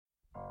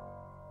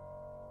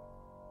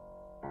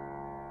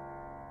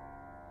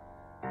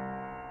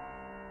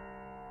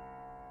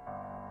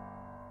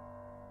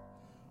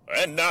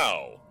And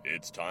now,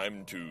 it's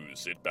time to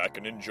sit back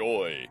and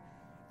enjoy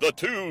the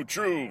Two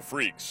True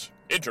Freaks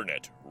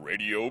Internet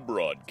Radio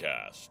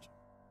Broadcast.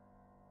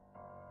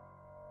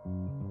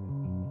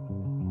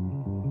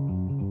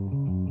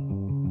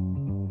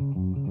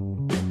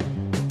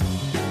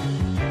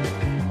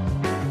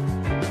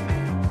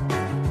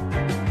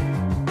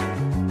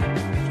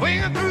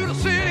 Swinging through the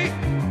city,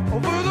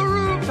 over the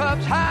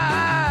rooftops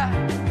high,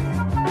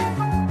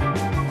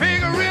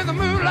 figure in the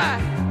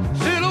moonlight,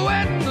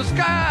 silhouette in the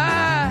sky.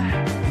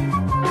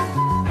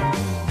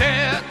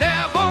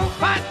 Daredevil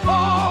fight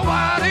for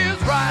what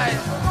is right.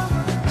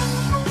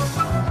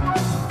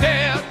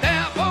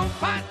 Daredevil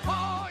fight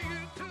for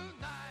you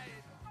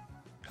tonight.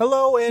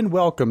 Hello and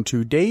welcome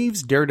to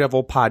Dave's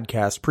Daredevil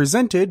podcast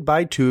presented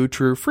by Two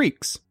True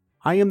Freaks.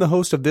 I am the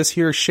host of this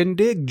here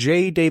shindig,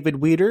 J. David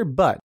Weeder,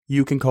 but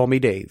you can call me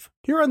Dave.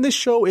 Here on this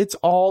show, it's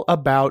all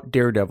about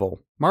Daredevil.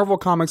 Marvel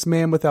Comics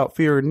man without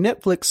fear,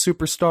 Netflix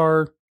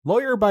superstar,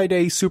 lawyer by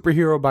day,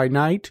 superhero by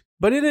night.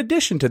 But in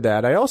addition to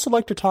that, I also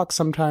like to talk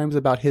sometimes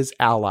about his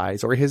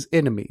allies or his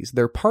enemies.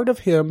 They're part of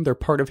him, they're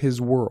part of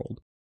his world.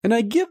 And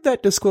I give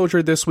that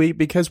disclosure this week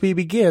because we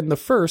begin the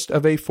first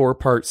of a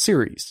 4-part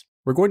series.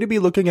 We're going to be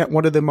looking at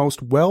one of the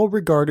most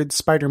well-regarded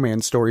Spider-Man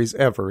stories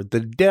ever,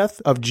 the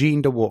Death of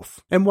Jean DeWolff.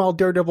 And while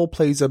Daredevil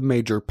plays a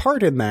major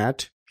part in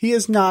that, he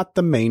is not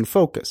the main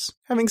focus.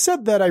 Having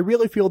said that, I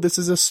really feel this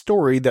is a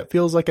story that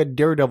feels like a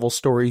Daredevil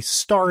story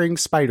starring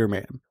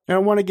Spider-Man. And I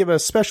want to give a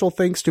special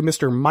thanks to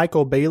Mr.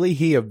 Michael Bailey,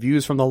 he of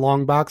Views from the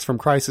Long Box, From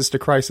Crisis to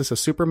Crisis, a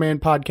Superman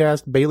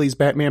podcast, Bailey's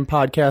Batman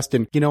podcast,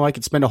 and I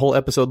could spend a whole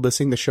episode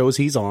listing the shows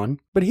he's on.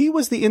 But he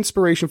was the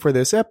inspiration for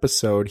this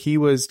episode. He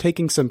was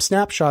taking some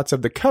snapshots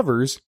of the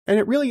covers, and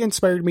it really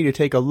inspired me to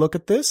take a look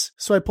at this,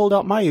 so I pulled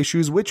out my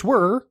issues, which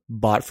were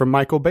bought from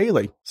Michael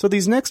Bailey. So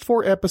these next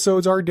 4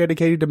 episodes are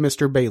dedicated to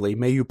Mr. Bailey.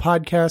 May you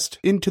podcast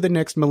into the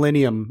next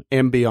millennium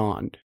and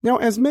beyond. Now,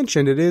 as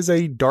mentioned, it is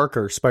a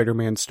darker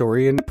Spider-Man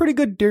story and a pretty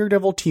good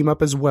Daredevil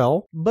team-up as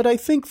well, but I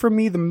think for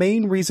me the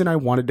main reason I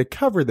wanted to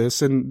cover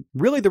this, and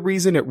really the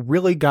reason it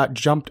really got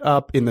jumped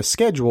up in the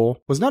schedule,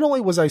 was not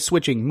only was I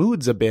switching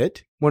moods a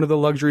bit, one of the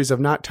luxuries of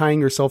not tying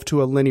yourself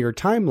to a linear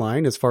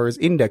timeline as far as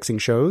indexing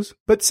shows,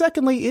 but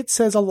secondly, it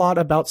says a lot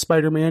about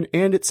Spider-Man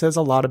and it says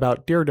a lot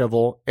about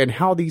Daredevil and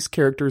how these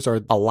characters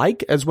are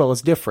alike as well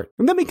as different.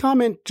 And let me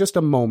comment just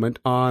a moment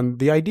on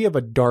the idea of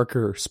a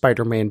darker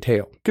Spider-Man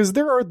tale, because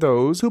there are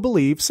those who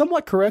believe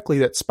somewhat correctly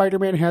that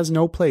Spider-Man has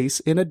no place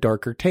in a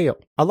darker tale.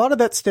 A lot of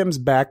that stems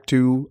back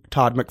to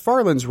Todd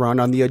McFarlane's run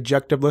on the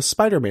Adjectiveless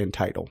Spider-Man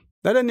title.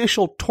 That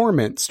initial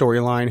Torment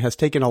storyline has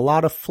taken a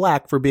lot of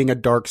flack for being a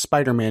dark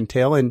Spider-Man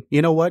tale, and you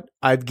know what?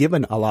 I've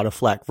given a lot of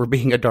flack for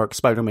being a dark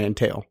Spider-Man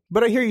tale.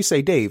 But I hear you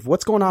say, Dave,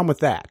 what's going on with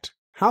that?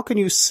 How can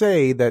you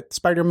say that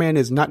Spider-Man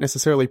is not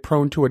necessarily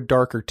prone to a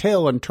darker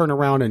tale and turn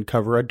around and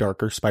cover a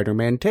darker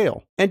Spider-Man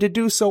tale? And to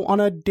do so on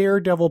a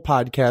Daredevil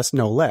podcast,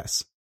 no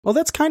less. Well,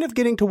 that's kind of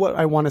getting to what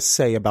I want to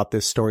say about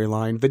this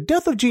storyline. The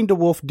Death of Jean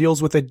DeWolff deals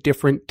with a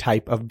different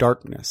type of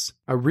darkness,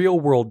 a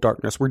real-world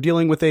darkness. We're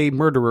dealing with a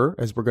murderer,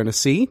 as we're going to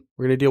see.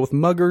 We're going to deal with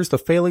muggers, the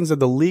failings of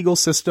the legal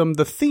system.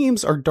 The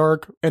themes are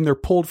dark, and they're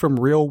pulled from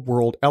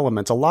real-world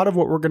elements. A lot of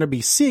what we're going to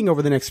be seeing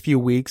over the next few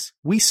weeks,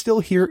 we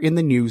still hear in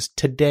the news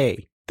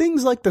today.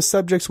 Things like the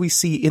subjects we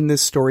see in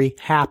this story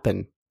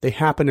happen. They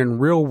happen in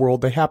real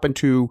world. They happen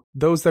to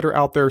those that are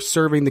out there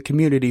serving the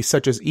community,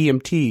 such as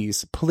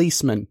EMTs,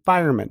 policemen,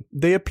 firemen.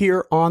 They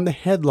appear on the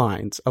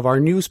headlines of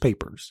our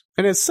newspapers.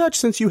 And as such,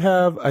 since you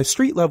have a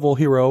street-level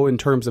hero in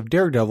terms of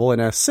Daredevil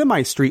and a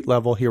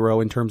semi-street-level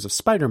hero in terms of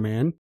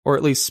Spider-Man, or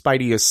at least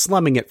Spidey is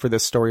slumming it for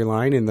this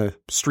storyline in the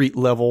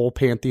street-level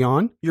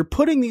pantheon, you're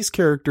putting these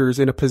characters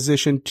in a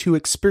position to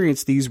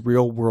experience these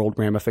real-world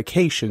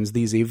ramifications,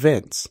 these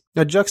events.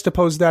 Now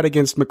juxtapose that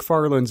against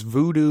McFarlane's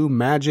voodoo,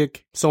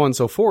 magic, so on and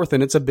so forth,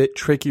 and it's a bit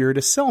trickier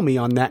to sell me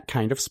on that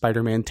kind of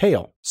Spider-Man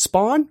tale.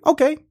 Spawn?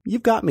 Okay,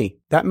 you've got me.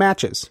 That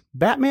matches.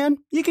 Batman?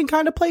 You can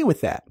kind of play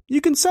with that.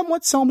 You can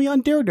somewhat sell me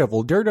on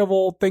Daredevil.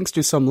 Daredevil, thanks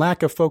to some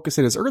lack of focus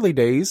in his early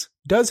days,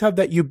 does have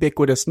that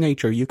ubiquitous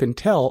nature. You can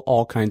tell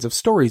all kinds of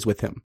stories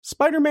with him.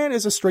 Spider-Man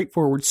is a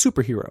straightforward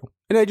superhero,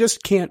 and I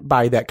just can't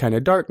buy that kind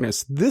of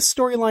darkness. This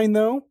storyline,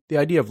 though, the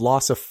idea of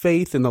loss of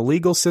faith in the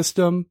legal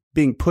system,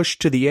 being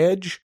pushed to the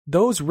edge,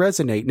 those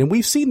resonate, and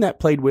we've seen that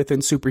played with in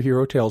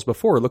superhero tales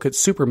before. Look at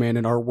Superman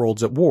in Our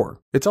Worlds at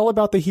War. It's all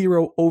about the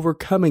hero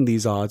overcoming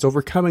these odds,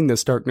 overcoming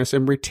this darkness,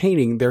 and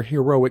retaining their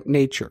heroic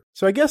nature.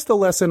 So I guess the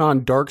lesson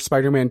on dark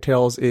Spider-Man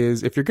tales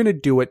is, if you're going to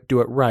do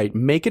it right.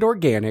 Make it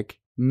organic,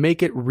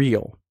 make it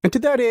real. And to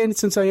that end,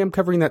 since I am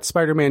covering that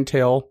Spider-Man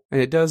tale,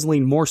 and it does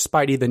lean more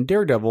Spidey than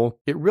Daredevil,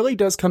 it really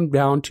does come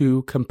down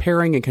to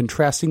comparing and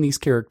contrasting these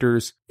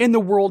characters in the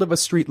world of a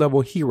street-level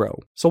hero.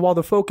 So while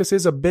the focus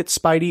is a bit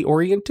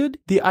Spidey-oriented,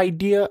 the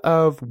idea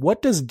of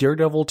what does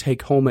Daredevil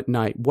take home at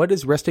night? What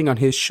is resting on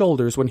his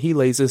shoulders when he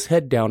lays his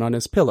head down on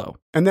his pillow?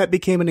 And that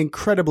became an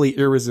incredibly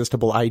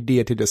irresistible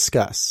idea to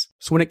discuss.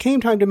 So when it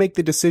came time to make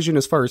the decision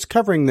as far as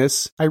covering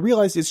this, I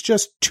realized it's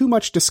just too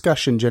much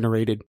discussion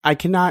generated. I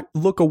cannot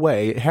look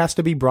away. It has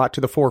to be brought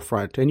to the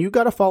forefront, and you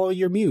gotta follow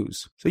your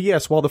muse. So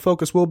yes, while the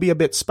focus will be a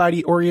bit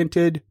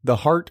Spidey-oriented, the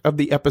heart of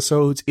the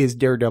episodes is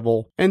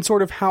Daredevil, and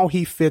sort of how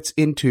he fits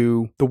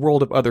into the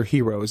world of other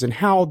heroes, and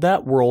how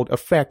that world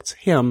affects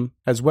him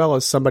as well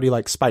as somebody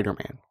like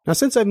Spider-Man. Now,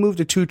 since I've moved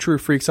to Two True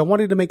Freaks, I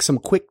wanted to make some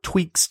quick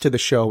tweaks to the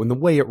show and the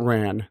way it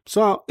ran.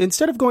 So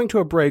instead of going to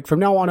a break, from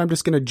now on, I'm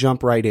just going to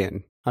jump right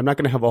in. I'm not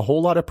going to have a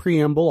whole lot of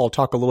preamble. I'll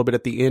talk a little bit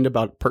at the end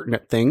about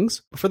pertinent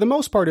things. But for the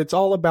most part, it's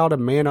all about a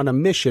man on a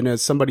mission,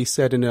 as somebody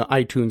said in an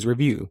iTunes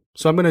review.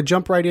 So I'm going to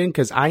jump right in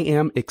because I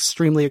am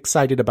extremely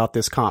excited about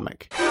this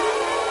comic.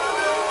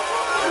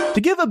 To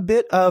give a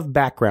bit of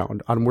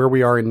background on where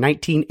we are in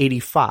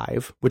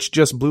 1985, which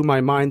just blew my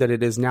mind that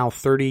it is now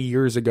 30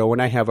 years ago and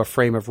I have a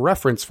frame of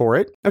reference for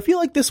it, I feel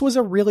like this was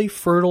a really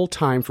fertile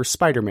time for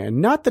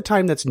Spider-Man. Not the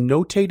time that's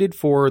notated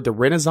for the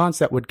renaissance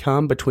that would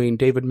come between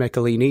David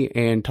Michelinie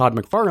and Todd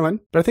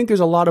McFarlane, but I think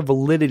there's a lot of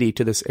validity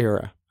to this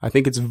era. I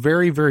think it's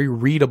very, very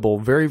readable,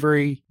 very,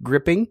 very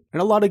gripping,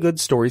 and a lot of good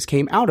stories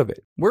came out of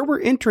it. Where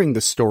we're entering the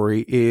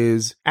story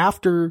is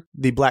after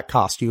the black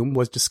costume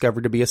was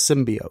discovered to be a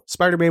symbiote.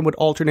 Spider-Man would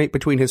alternate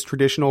between his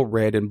traditional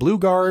red and blue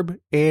garb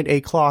and a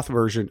cloth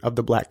version of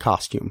the black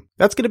costume.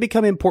 That's going to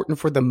become important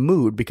for the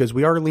mood because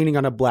we are leaning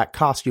on a black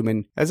costume,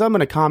 and as I'm going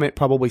to comment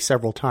probably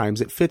several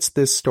times, it fits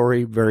this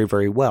story very,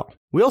 very well.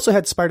 We also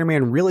had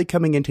Spider-Man really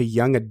coming into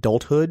young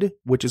adulthood,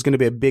 which is going to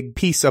be a big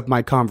piece of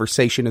my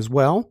conversation as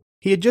well.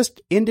 He had just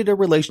ended a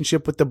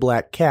relationship with the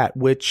Black Cat,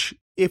 which,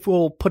 if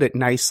we'll put it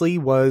nicely,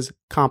 was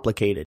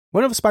complicated.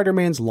 One of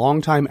Spider-Man's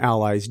longtime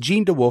allies,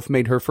 Jean DeWolff,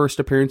 made her first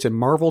appearance in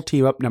Marvel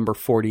Team-Up number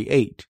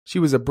 48. She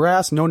was a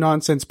brass,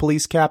 no-nonsense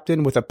police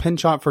captain with a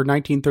penchant for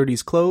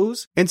 1930s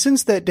clothes, and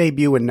since that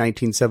debut in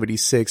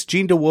 1976,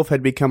 Jean DeWolff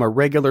had become a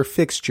regular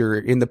fixture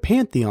in the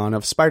pantheon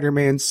of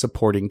Spider-Man's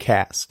supporting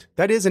cast.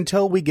 That is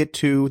until we get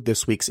to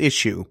this week's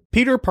issue.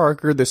 Peter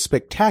Parker, the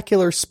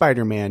Spectacular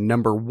Spider-Man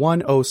number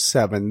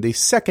 107, the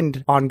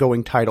second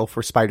ongoing title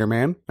for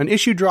Spider-Man, an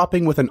issue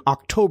dropping with an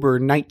October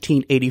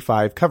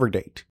 1985 cover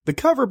date. The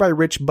cover by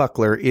Rich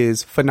Buckler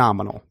is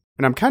phenomenal,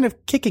 and I'm kind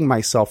of kicking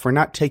myself for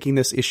not taking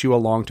this issue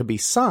along to be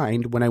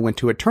signed when I went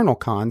to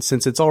EternalCon,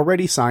 since it's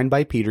already signed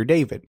by Peter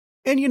David.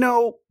 And you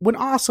know, when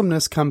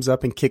awesomeness comes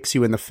up and kicks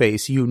you in the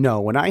face, you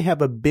know, when I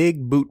have a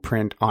big boot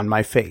print on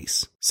my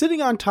face.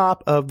 Sitting on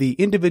top of the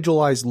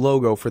individualized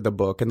logo for the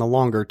book and the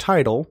longer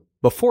title,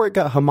 before it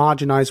got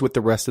homogenized with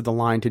the rest of the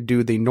line to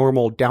do the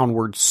normal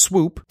downward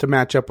swoop to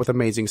match up with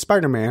Amazing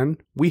Spider-Man,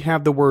 we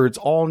have the words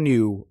all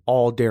new,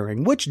 all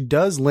daring, which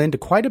does lend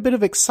quite a bit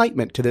of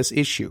excitement to this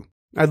issue.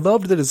 I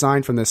loved the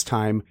design from this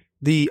time.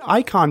 The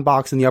icon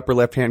box in the upper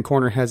left-hand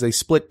corner has a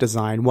split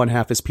design. One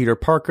half is Peter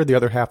Parker, the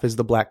other half is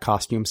the black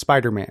costume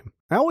Spider-Man.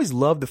 I always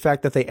loved the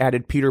fact that they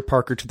added Peter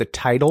Parker to the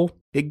title.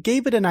 It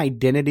gave it an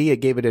identity, it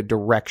gave it a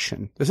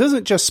direction. This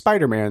isn't just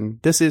Spider-Man,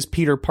 this is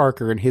Peter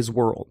Parker and his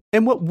world.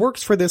 And what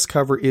works for this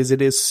cover is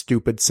it is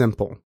stupid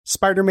simple.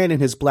 Spider-Man in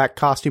his black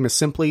costume is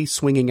simply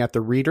swinging at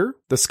the reader.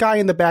 The sky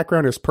in the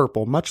background is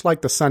purple, much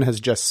like the sun has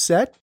just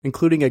set,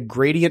 including a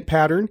gradient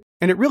pattern.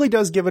 And it really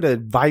does give it a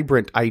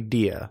vibrant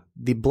idea,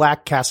 the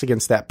black cast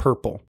against that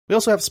purple. We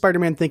also have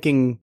Spider-Man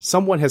thinking,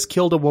 someone has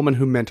killed a woman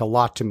who meant a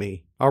lot to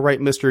me. All right,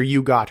 mister,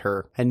 you got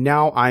her, and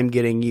now I'm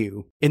getting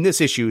you. In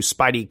this issue,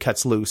 Spidey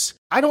cuts loose.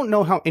 I don't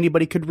know how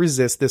anybody could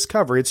resist this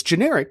cover. It's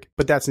generic,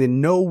 but that's in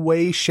no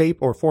way, shape,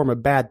 or form a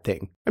bad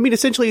thing. I mean,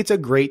 essentially, it's a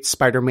great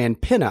Spider-Man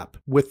pinup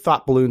with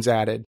thought balloons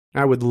added.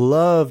 I would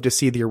love to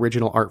see the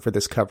original art for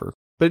this cover.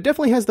 But it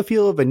definitely has the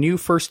feel of a new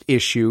first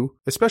issue,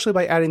 especially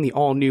by adding the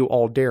all-new,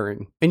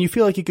 all-daring. And you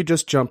feel like you could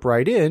just jump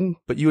right in,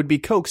 but you would be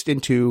coaxed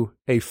into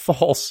a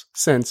false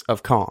sense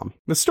of calm.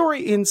 The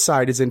story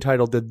inside is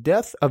entitled The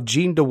Death of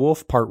Jean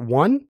DeWolff Part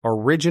 1,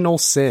 Original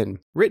Sin.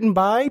 Written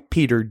by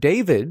Peter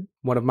David,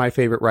 one of my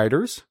favorite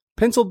writers.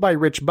 Penciled by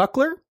Rich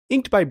Buckler.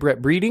 Inked by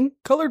Brett Breeding.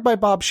 Colored by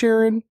Bob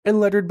Sharon.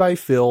 And lettered by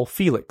Phil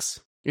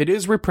Felix. It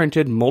is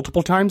reprinted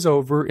multiple times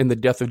over in the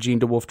Death of Jean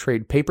DeWolff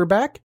trade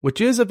paperback,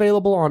 which is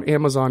available on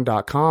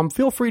Amazon.com.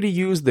 Feel free to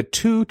use the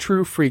Two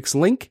True Freaks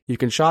link. You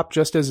can shop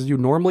just as you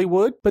normally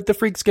would, but the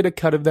freaks get a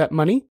cut of that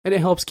money, and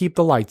it helps keep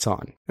the lights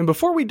on. And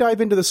before we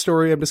dive into the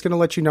story, I'm just going to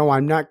let you know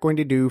I'm not going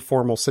to do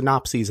formal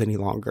synopses any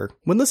longer.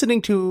 When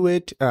listening to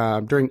it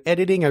during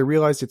editing, I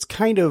realized it's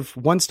kind of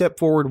one step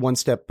forward, one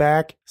step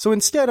back. So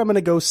instead, I'm going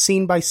to go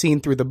scene by scene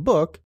through the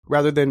book,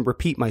 rather than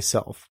repeat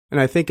myself. And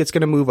I think it's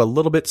going to move a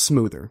little bit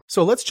smoother.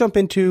 So let's jump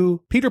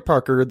into Peter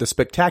Parker, the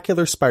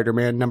Spectacular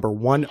Spider-Man number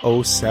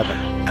 107.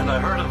 And I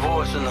heard a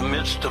voice in the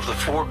midst of the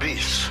four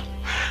beasts.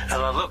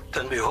 And I looked,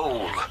 and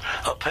behold,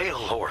 a pale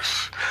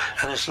horse.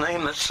 And his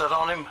name that sat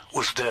on him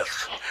was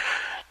Death.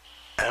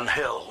 And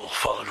hell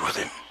followed with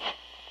him.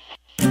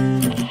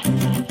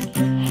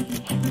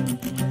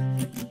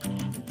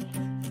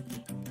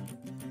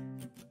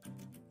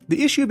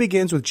 The issue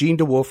begins with Jean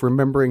DeWolff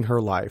remembering her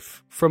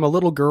life. from a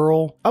little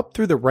girl up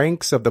through the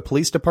ranks of the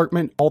police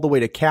department all the way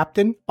to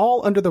captain,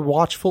 all under the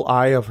watchful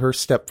eye of her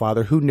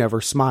stepfather who never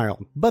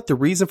smiled. But the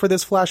reason for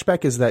this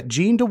flashback is that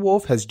Jean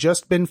DeWolff has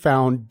just been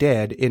found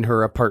dead in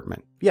her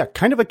apartment. Yeah,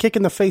 kind of a kick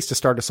in the face to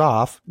start us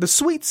off. The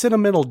sweet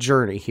sentimental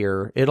journey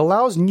here, it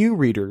allows new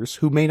readers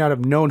who may not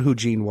have known who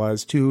Jean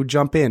was to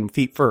jump in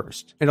feet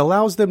first. It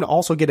allows them to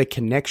also get a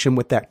connection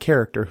with that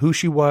character, who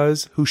she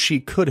was, who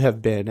she could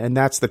have been, and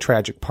that's the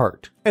tragic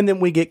part. And then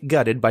we get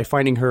gutted by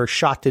finding her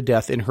shot to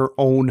death in her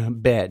own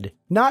bed.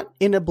 Not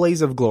in a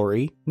blaze of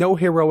glory, no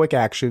heroic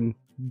action,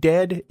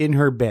 dead in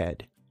her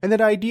bed. And that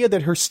idea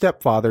that her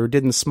stepfather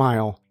didn't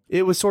smile,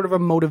 it was sort of a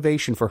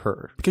motivation for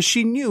her, because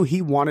she knew he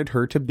wanted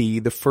her to be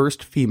the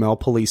first female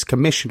police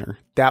commissioner.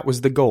 That was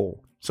the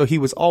goal. So he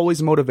was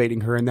always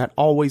motivating her, and that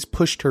always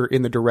pushed her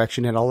in the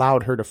direction and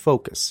allowed her to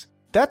focus.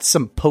 That's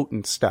some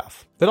potent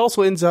stuff. That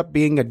also ends up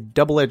being a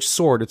double-edged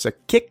sword. It's a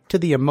kick to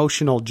the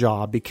emotional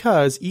jaw,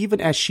 because even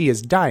as she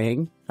is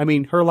dying, I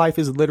mean, her life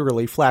is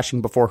literally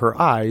flashing before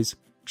her eyes,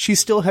 she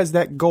still has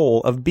that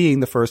goal of being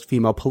the first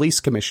female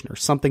police commissioner,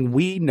 something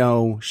we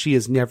know she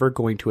is never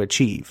going to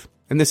achieve.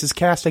 And this is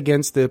cast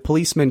against the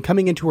policeman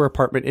coming into her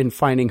apartment and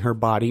finding her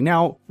body.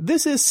 Now,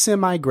 this is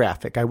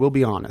semi-graphic, I will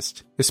be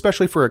honest.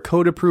 Especially for a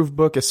code-approved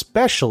book,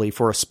 especially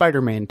for a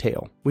Spider-Man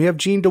tale. We have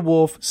Jean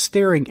DeWolff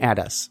staring at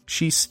us.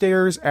 She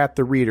stares at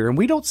the reader, and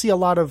we don't see a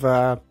lot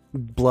of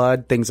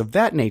blood, things of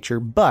that nature,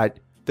 but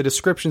the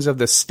descriptions of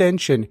the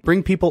stench and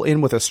bring people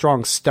in with a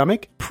strong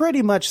stomach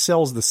pretty much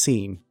sells the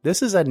scene.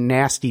 This is a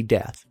nasty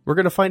death. We're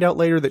going to find out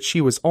later that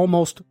she was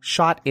almost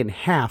shot in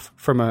half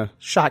from a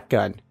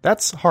shotgun.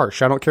 That's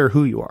harsh. I don't care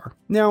who you are.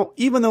 Now,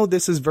 even though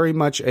this is very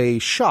much a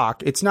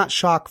shock, it's not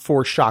shock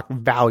for shock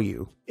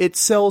value. It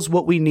sells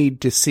what we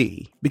need to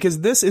see,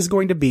 because this is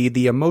going to be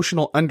the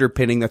emotional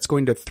underpinning that's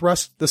going to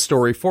thrust the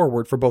story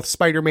forward for both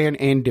Spider-Man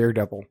and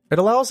Daredevil. It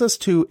allows us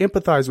to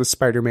empathize with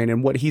Spider-Man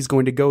and what he's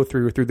going to go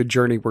through the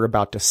journey we're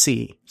about to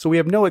see. So we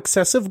have no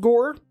excessive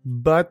gore,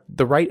 but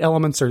the right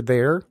elements are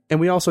there, and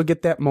we also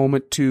get that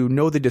moment to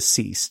know the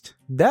deceased.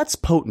 That's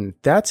potent.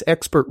 That's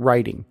expert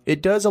writing.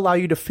 It does allow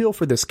you to feel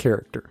for this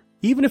character,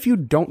 even if you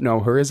don't know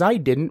her, as I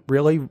didn't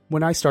really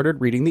when I started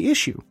reading the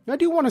issue. I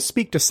do want to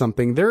speak to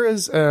something. There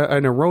is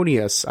an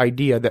erroneous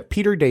idea that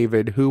Peter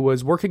David, who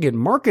was working in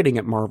marketing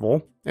at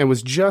Marvel and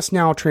was just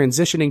now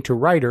transitioning to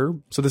writer,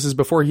 so this is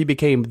before he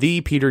became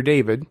the Peter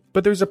David,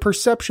 but there's a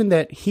perception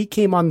that he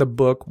came on the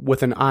book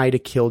with an eye to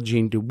kill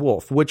Jean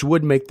DeWolff, which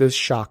would make this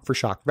shock for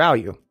shock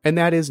value. And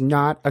that is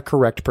not a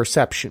correct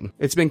perception.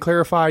 It's been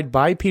clarified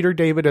by Peter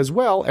David as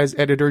well as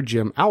editor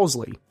Jim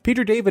Owsley.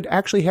 Peter David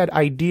actually had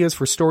ideas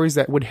for stories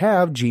that would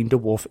have Jean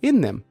DeWolff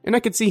in them, and I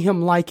could see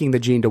him liking the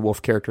Jean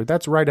DeWolff character.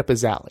 That's right up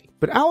his alley.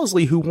 But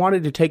Owsley, who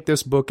wanted to take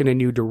this book in a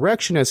new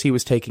direction as he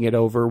was taking it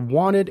over,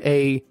 wanted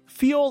a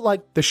feel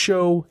like the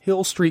show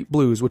Hill Street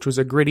Blues, which was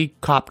a gritty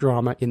cop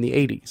drama in the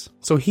 80s.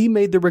 So he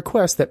made the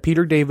request that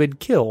Peter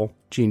David kill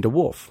Jean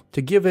DeWolff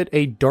to give it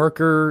a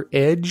darker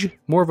edge,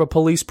 more of a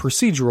police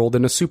procedural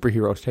than a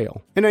superhero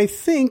tale. And I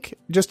think,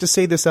 just to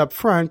say this up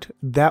front,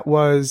 that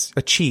was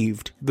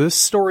achieved. This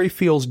story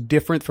feels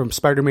different from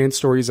Spider-Man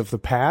stories of the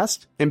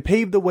past and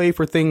paved the way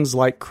for things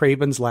like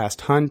Kraven's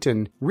Last Hunt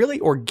and really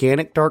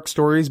organic dark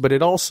stories, but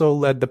it also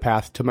led the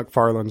path to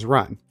McFarlane's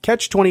run.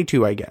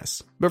 Catch-22, I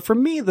guess. But for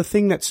me, the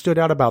thing that stood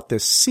out about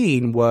this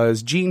scene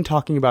was Jean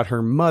talking about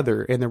her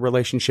mother and the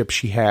relationship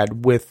she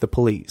had with the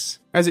police.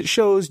 As it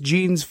shows,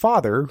 Jean's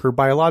father, her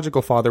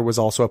biological father, was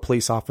also a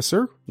police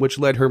officer, which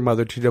led her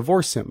mother to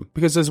divorce him.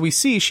 Because as we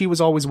see, she was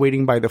always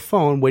waiting by the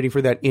phone, waiting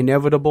for that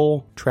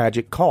inevitable,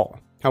 tragic call.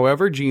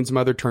 However, Jean's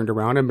mother turned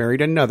around and married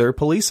another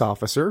police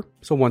officer,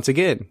 so once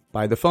again,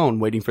 by the phone,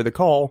 waiting for the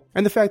call.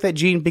 And the fact that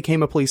Jean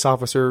became a police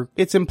officer,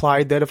 it's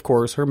implied that, of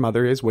course, her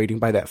mother is waiting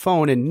by that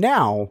phone, and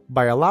now,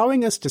 by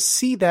allowing us to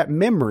see that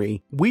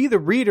memory, we, the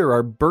reader,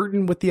 are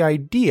burdened with the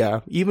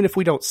idea, even if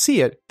we don't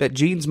see it, that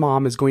Jean's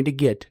mom is going to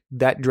get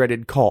that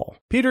dreaded call.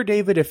 Peter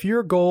David, if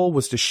your goal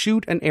was to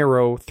shoot an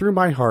arrow through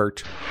my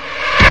heart,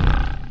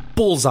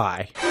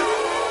 bullseye.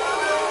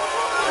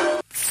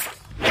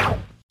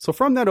 So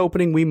from that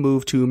opening, we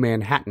move to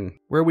Manhattan,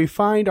 where we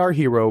find our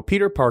hero,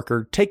 Peter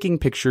Parker, taking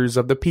pictures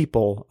of the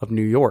people of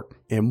New York.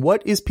 And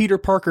what is Peter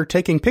Parker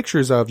taking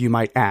pictures of, you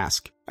might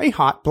ask? A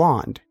hot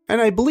blonde. And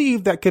I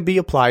believe that could be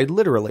applied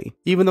literally.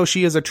 Even though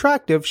she is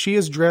attractive, she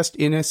is dressed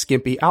in a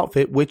skimpy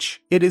outfit,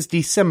 which it is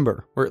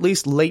December, or at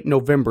least late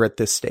November at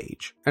this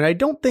stage. And I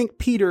don't think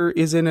Peter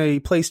is in a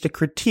place to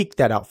critique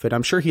that outfit.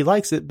 I'm sure he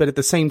likes it, but at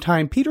the same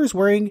time, Peter's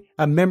wearing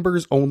a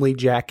members-only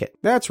jacket.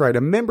 That's right,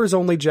 a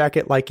members-only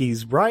jacket like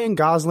he's Ryan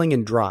Gosling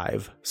in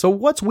Drive. So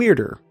what's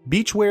weirder?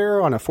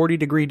 Beachwear on a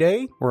 40-degree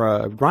day, or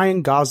a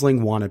Ryan Gosling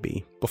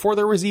wannabe? Before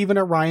there was even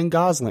a Ryan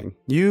Gosling.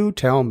 You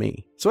tell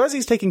me. So as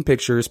he's taking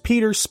pictures,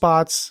 Peter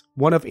spots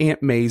one of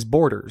Aunt May's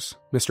boarders,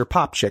 Mr.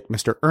 Popchick,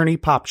 Mr. Ernie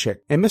Popchick.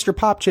 And Mr.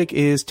 Popchick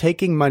is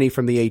taking money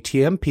from the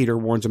ATM. Peter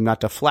warns him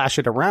not to flash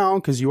it around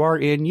because you are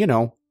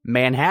in,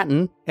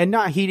 Manhattan. And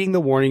not heeding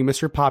the warning,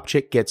 Mr.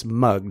 Popchick gets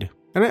mugged.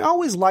 And I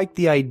always liked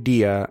the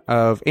idea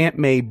of Aunt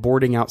May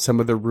boarding out some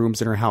of the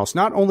rooms in her house.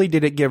 Not only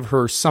did it give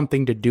her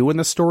something to do in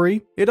the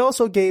story, it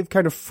also gave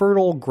kind of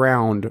fertile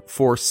ground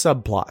for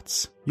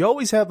subplots. You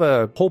always have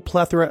a whole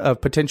plethora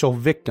of potential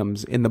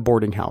victims in the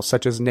boarding house,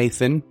 such as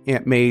Nathan,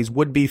 Aunt May's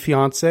would-be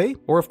fiancé,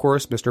 or of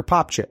course, Mr.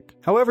 Popchick.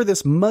 However,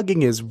 this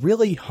mugging is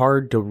really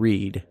hard to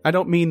read. I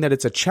don't mean that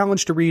it's a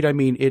challenge to read, I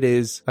mean it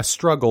is a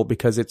struggle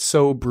because it's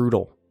so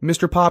brutal.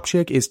 Mr.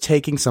 Popchick is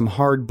taking some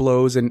hard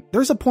blows, and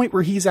there's a point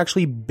where he's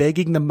actually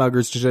begging the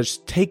muggers to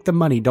just take the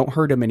money, don't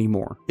hurt him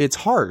anymore. It's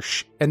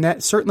harsh, and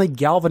that certainly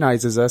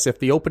galvanizes us, if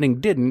the opening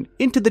didn't,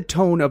 into the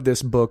tone of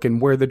this book and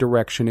where the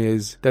direction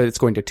is that it's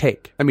going to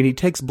take. I mean, he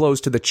takes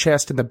blows to the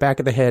chest and the back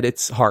of the head,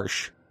 it's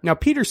harsh. Now,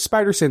 Peter's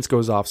spider sense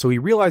goes off, so he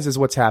realizes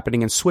what's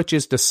happening and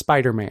switches to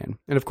Spider-Man,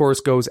 and of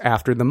course goes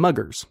after the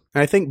muggers.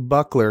 And I think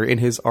Buckler, in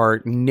his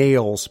art,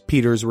 nails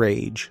Peter's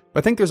rage. I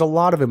think there's a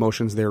lot of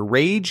emotions there.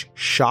 Rage,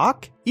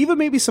 shock, even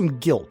maybe some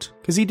guilt,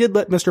 because he did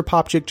let Mr.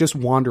 Popchick just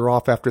wander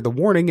off after the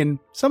warning, and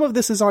some of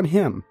this is on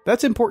him.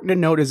 That's important to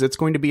note, as it's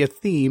going to be a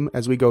theme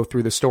as we go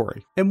through the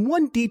story. And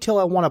one detail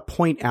I want to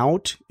point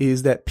out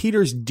is that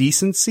Peter's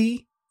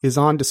decency is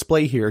on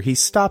display here. He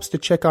stops to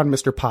check on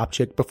Mr.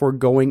 Popchick before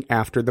going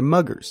after the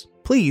muggers.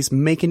 Please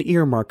make an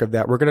earmark of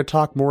that. We're going to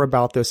talk more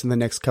about this in the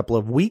next couple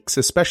of weeks,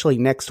 especially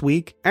next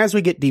week, as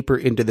we get deeper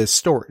into this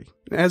story.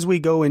 As we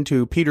go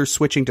into Peter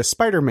switching to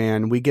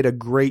Spider-Man, we get a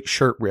great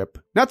shirt rip.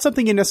 Not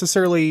something you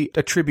necessarily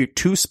attribute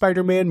to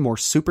Spider-Man, more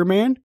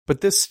Superman,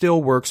 but this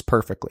still works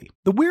perfectly.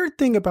 The weird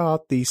thing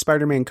about the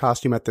Spider-Man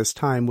costume at this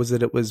time was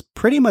that it was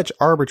pretty much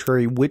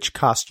arbitrary which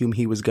costume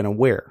he was going to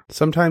wear.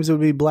 Sometimes it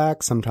would be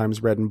black,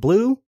 sometimes red and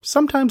blue,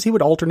 sometimes he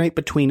would alternate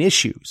between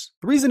issues.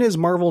 The reason is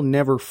Marvel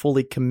never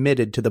fully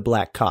committed to the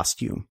black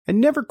costume,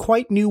 and never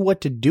quite knew what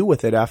to do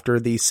with it after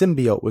the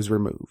symbiote was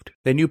removed.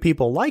 They knew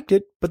people liked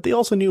it, but they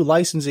also knew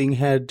licensing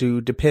had to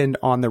depend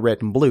on the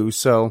red and blue,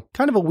 so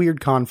kind of a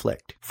weird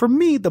conflict. For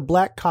me, the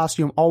black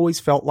costume always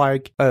felt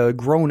like a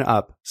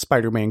grown-up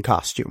Spider-Man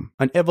costume,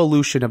 an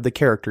evolution of the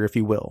character, if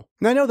you will.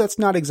 And I know that's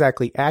not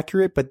exactly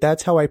accurate, but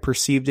that's how I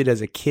perceived it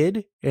as a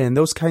kid, and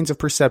those kinds of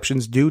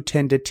perceptions do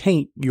tend to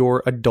taint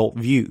your adult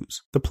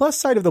views. The plus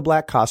side of the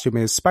black costume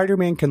is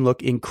Spider-Man can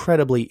look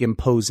incredibly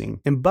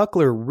imposing, and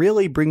Buckler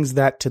really brings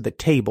that to the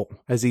table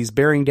as he's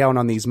bearing down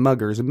on these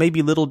muggers, and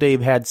maybe Little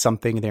Dave had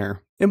something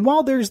there. And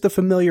while there's the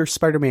familiar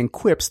Spider-Man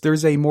quips,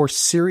 there's a more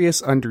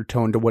serious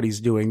undertone to what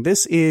he's doing.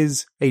 This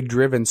is a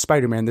driven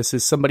Spider-Man. This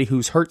is somebody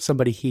who's hurt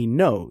somebody he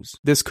knows.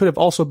 This could have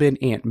also been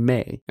Aunt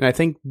May. And I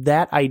think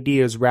that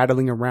idea is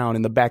rattling around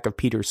in the back of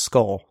Peter's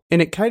skull.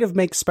 And it kind of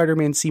makes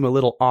Spider-Man seem a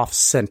little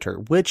off-center,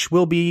 which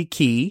will be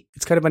key.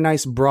 It's kind of a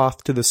nice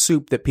broth to the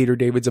soup that Peter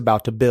David's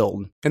about to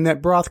build. And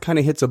that broth kind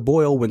of hits a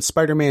boil when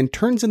Spider-Man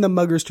turns in the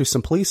muggers to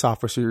some police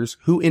officers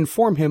who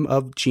inform him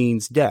of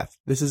Jean's death.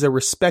 This is a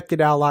respected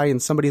ally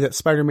and somebody that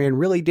Spider-Man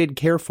really did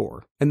care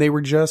for. And they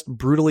were just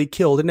brutally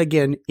killed, and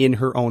again, in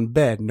her own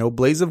bed. No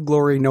blaze of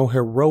glory, no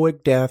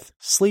heroic death,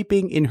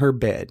 sleeping in her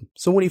bed.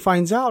 So when he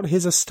finds out,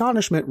 his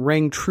astonishment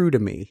rang true to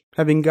me.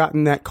 Having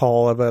gotten that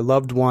call of a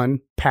loved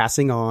one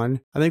passing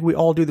on, I think we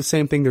all do the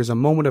same thing. There's a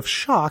moment of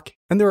shock,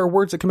 and there are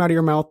words that come out of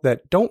your mouth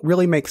that don't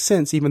really make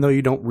sense even though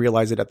you don't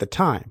realize it at the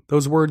time.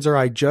 Those words are,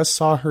 "I just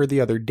saw her the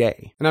other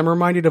day." And I'm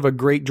reminded of a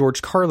great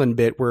George Carlin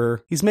bit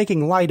where he's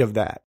making light of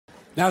that.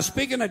 Now,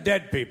 speaking of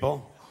dead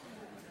people,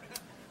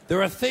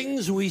 there are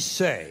things we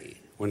say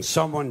when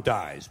someone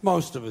dies.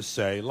 Most of us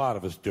say, a lot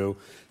of us do,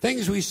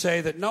 things we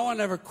say that no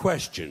one ever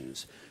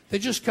questions. They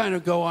just kind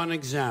of go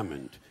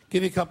unexamined.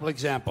 Give you a couple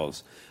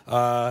examples.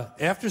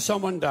 After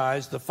someone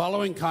dies, the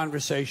following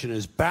conversation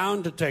is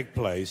bound to take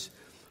place,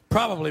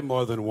 probably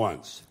more than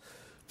once.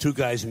 Two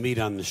guys meet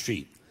on the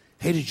street.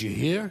 "Hey, did you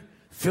hear?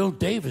 Phil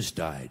Davis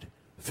died."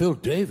 "Phil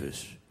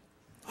Davis?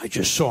 I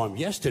just saw him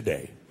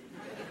yesterday."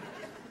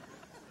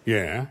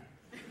 "Yeah.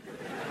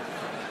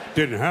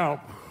 Didn't help.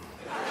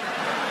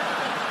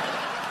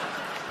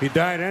 He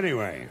died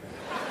anyway.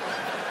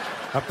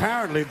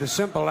 Apparently, the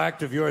simple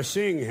act of your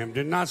seeing him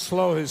did not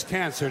slow his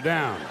cancer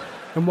down."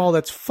 And while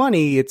that's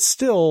funny, it's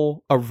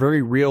still a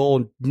very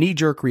real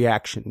knee-jerk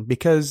reaction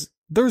because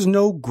there's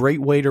no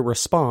great way to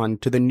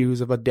respond to the news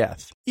of a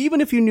death,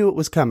 even if you knew it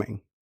was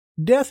coming.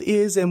 Death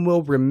is and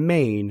will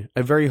remain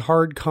a very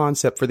hard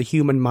concept for the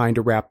human mind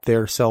to wrap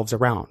themselves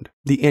around.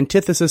 The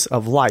antithesis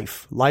of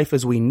life, life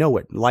as we know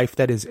it, life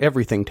that is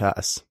everything to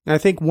us. And I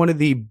think one of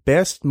the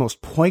best,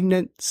 most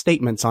poignant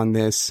statements on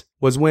this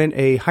was when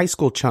a high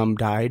school chum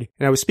died,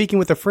 and I was speaking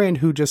with a friend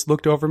who just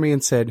looked over me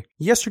and said,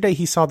 "Yesterday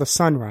he saw the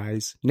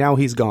sunrise, now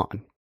he's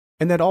gone."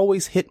 And that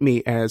always hit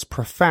me as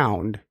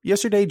profound.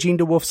 Yesterday, Jean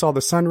DeWolff saw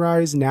the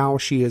sunrise, now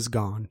she is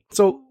gone.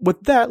 So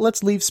with that,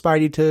 let's leave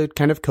Spidey to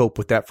kind of cope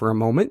with that for a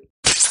moment.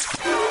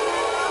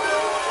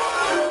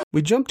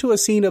 We jump to a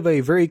scene of a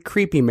very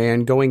creepy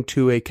man going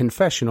to a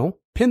confessional.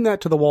 pin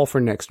that to the wall for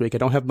next week. I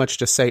don't have much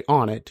to say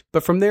on it.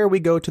 But from there, we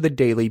go to the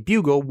Daily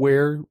Bugle,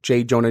 where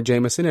J. Jonah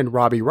Jameson and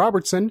Robbie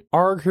Robertson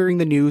are hearing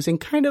the news and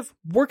kind of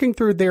working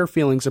through their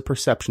feelings and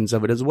perceptions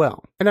of it as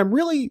well. And I'm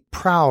really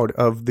proud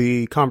of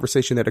the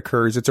conversation that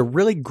occurs. It's a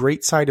really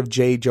great side of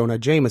J. Jonah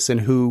Jameson,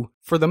 who,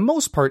 for the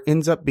most part,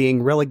 ends up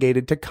being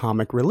relegated to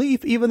comic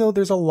relief, even though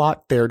there's a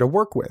lot there to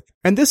work with.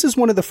 And this is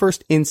one of the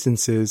first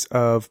instances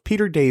of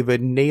Peter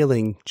David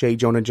nailing J.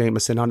 Jonah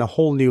Jameson on a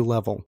whole new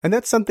level. And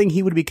that's something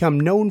he would become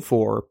known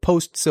for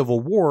post-Civil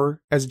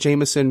War, as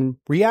Jameson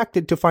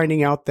reacted to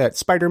finding out that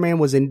Spider-Man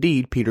was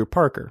indeed Peter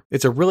Parker.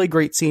 It's a really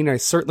great scene. I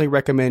certainly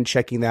recommend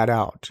checking that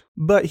out.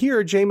 But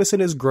here,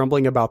 Jameson is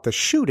grumbling about the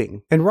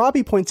shooting, and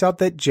Robbie points out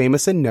that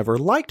Jameson never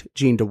liked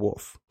Jean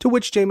DeWolff, to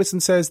which Jameson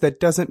says that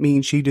doesn't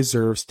mean she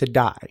deserves to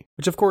die,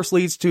 which of course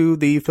leads to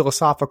the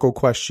philosophical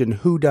question,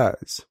 who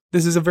does?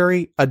 This is a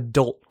very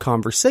adult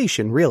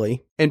conversation,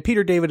 really, and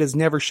Peter David has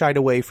never shied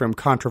away from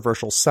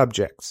controversial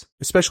subjects,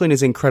 especially in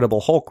his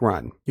Incredible Hulk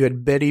run. You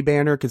had Betty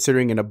Banner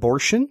considering an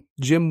abortion,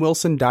 Jim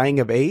Wilson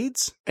dying of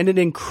AIDS, and an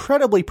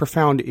incredibly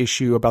profound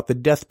issue about the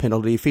death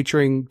penalty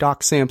featuring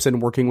Doc Samson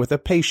working with a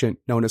patient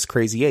known as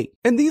Crazy 8.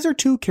 And these are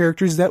two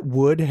characters that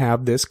would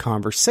have this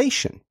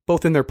conversation,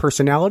 both in their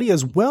personality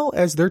as well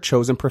as their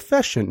chosen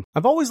profession.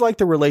 I've always liked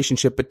the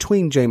relationship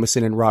between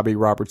Jameson and Robbie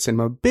Robertson.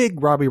 I'm a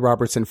big Robbie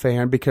Robertson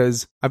fan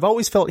because I've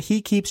always felt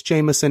he keeps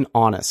Jameson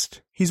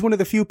honest. He's one of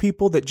the few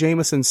people that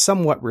Jameson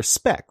somewhat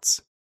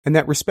respects, and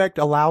that respect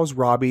allows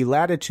Robbie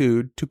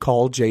latitude to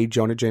call J.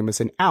 Jonah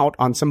Jameson out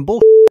on some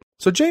bullshit.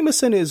 So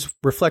Jameson is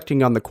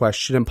reflecting on the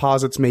question and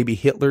posits maybe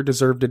Hitler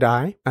deserved to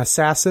die,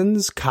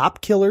 assassins,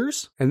 cop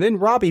killers, and then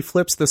Robbie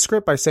flips the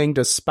script by saying,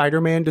 does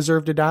Spider-Man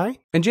deserve to die?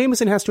 And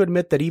Jameson has to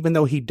admit that even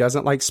though he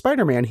doesn't like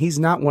Spider-Man, he's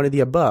not one of the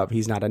above.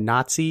 He's not a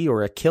Nazi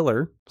or a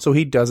killer, so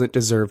he doesn't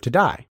deserve to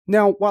die.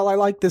 Now, while I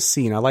like this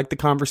scene, I like the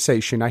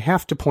conversation, I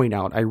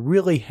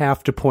really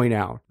have to point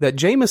out, that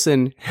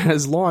Jameson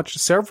has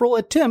launched several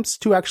attempts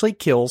to actually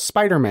kill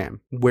Spider-Man.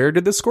 Where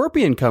did the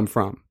Scorpion come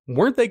from?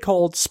 Weren't they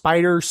called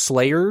Spider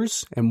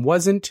Slayers, and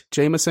wasn't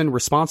Jameson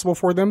responsible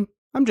for them?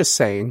 I'm just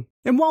saying.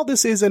 And while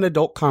this is an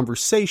adult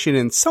conversation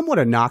and somewhat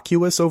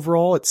innocuous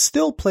overall, it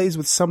still plays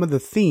with some of the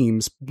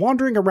themes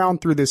wandering around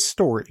through this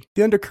story.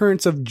 The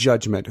undercurrents of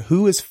judgment,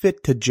 who is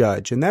fit to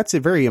judge, and that's a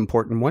very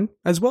important one,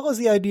 as well as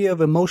the idea of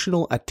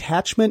emotional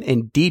attachment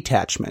and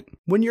detachment.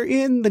 When you're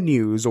in the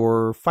news,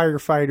 or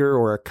firefighter,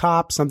 or a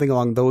cop, something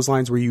along those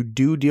lines where you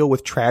do deal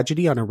with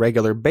tragedy on a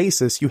regular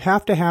basis, you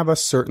have to have a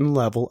certain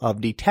level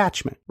of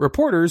detachment.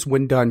 Reporters,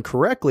 when done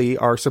correctly,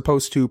 are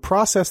supposed to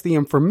process the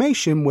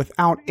information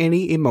without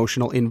any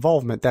emotional involvement.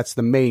 That's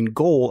the main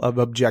goal of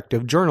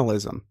objective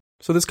journalism.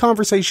 So this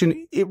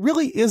conversation, it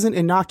really isn't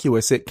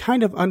innocuous. It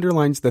kind of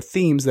underlines the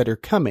themes that are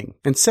coming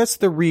and sets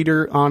the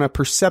reader on a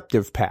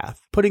perceptive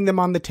path, putting them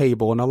on the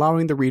table and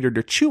allowing the reader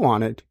to chew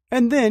on it,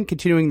 and then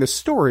continuing the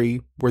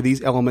story where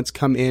these elements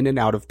come in and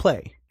out of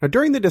play. Now,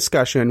 during the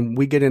discussion,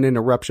 we get an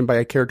interruption by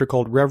a character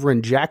called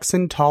Reverend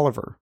Jackson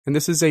Tolliver. And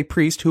this is a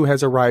priest who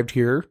has arrived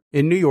here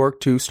in New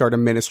York to start a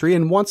ministry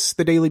and wants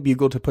the Daily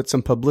Bugle to put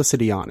some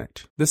publicity on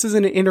it. This is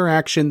an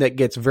interaction that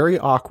gets very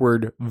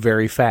awkward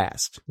very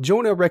fast.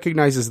 Jonah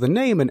recognizes the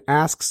name and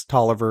asks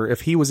Tolliver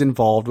if he was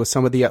involved with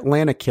some of the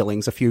Atlanta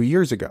killings a few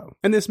years ago.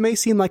 And this may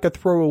seem like a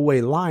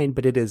throwaway line,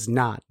 but it is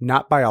not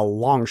by a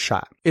long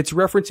shot. It's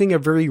referencing a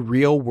very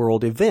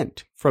real-world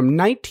event. From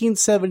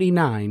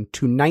 1979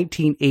 to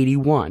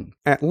 1981,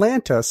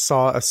 Atlanta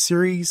saw a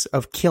series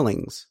of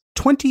killings.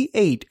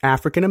 28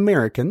 African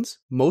Americans,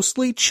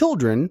 mostly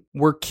children,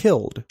 were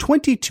killed.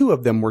 22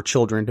 of them were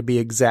children, to be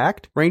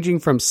exact, ranging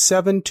from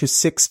 7 to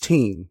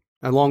 16,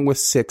 along with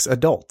 6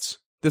 adults.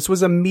 This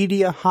was a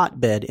media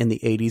hotbed in the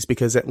 80s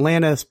because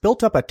Atlanta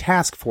built up a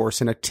task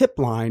force and a tip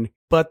line,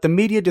 but the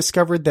media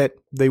discovered that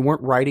they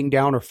weren't writing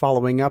down or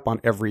following up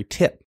on every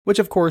tip, which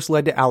of course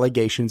led to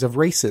allegations of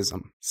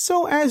racism.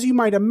 So as you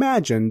might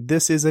imagine,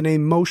 this is an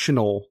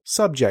emotional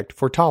subject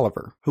for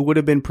Tolliver, who would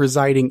have been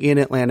presiding in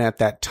Atlanta at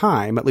that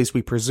time, at least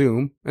we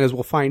presume, and as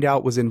we'll find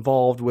out was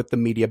involved with the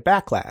media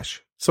backlash.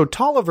 So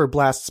Tolliver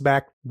blasts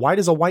back, why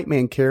does a white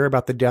man care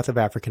about the death of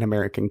African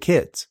American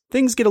kids?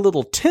 Things get a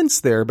little tense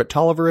there, but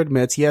Tolliver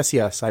admits,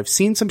 yes, I've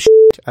seen some shit.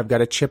 I've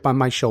got a chip on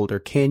my shoulder.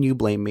 Can you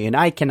blame me? And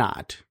I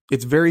cannot.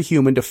 It's very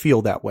human to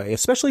feel that way,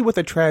 especially with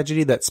a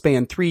tragedy that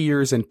spanned 3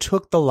 years and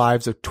took the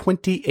lives of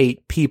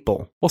 28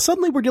 people. Well,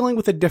 suddenly we're dealing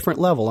with a different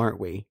level, aren't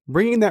we?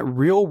 Bringing that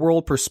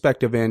real-world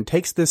perspective in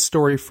takes this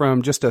story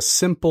from just a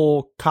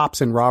simple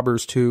cops and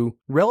robbers to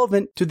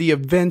relevant to the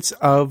events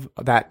of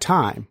that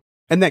time.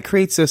 And that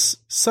creates this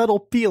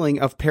subtle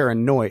feeling of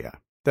paranoia,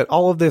 that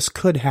all of this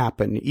could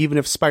happen, even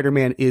if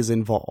Spider-Man is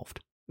involved.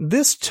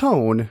 This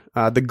tone,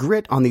 the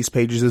grit on these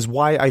pages, is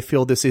why I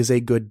feel this is a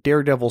good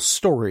Daredevil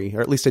story,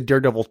 or at least a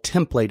Daredevil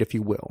template, if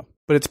you will.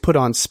 But it's put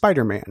on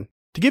Spider-Man.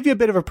 To give you a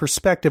bit of a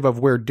perspective of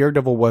where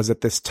Daredevil was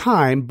at this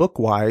time,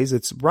 book-wise,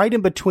 it's right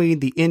in between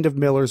the end of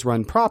Miller's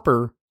run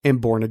proper and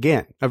Born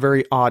Again. A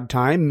very odd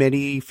time.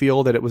 Many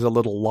feel that it was a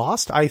little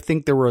lost. I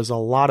think there was a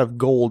lot of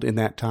gold in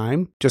that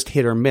time, just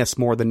hit or miss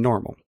more than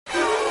normal.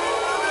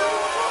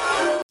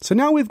 So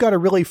now we've got a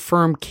really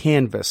firm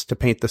canvas to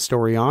paint the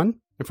story on.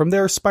 And from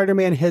there,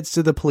 Spider-Man heads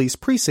to the police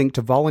precinct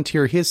to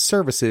volunteer his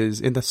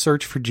services in the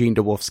search for Jean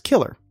DeWolff's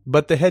killer.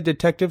 But the head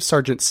detective,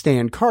 Sergeant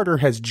Stan Carter,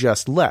 has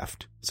just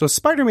left. So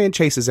Spider-Man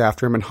chases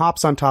after him and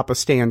hops on top of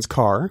Stan's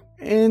car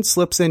and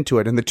slips into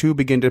it, and the two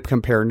begin to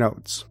compare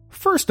notes.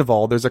 First of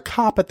all, there's a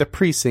cop at the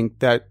precinct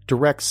that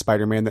directs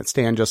Spider-Man that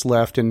Stan just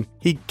left, and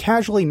he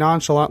casually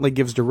nonchalantly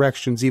gives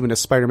directions even as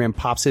Spider-Man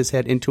pops his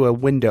head into a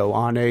window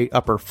on a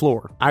upper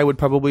floor. I would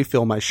probably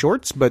fill my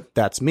shorts, but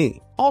that's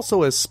me.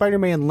 Also, as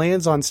Spider-Man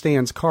lands on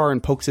Stan's car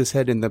and pokes his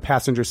head in the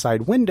passenger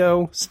side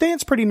window,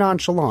 Stan's pretty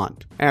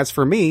nonchalant. As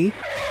for me...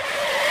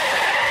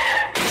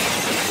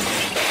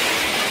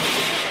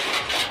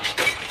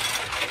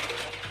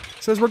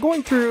 So as we're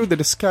going through the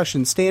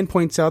discussion, Stan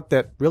points out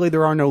that really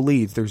there are no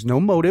leads, there's no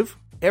motive.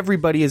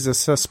 Everybody is a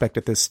suspect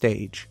at this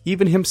stage,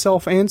 even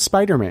himself and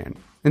Spider-Man.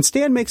 And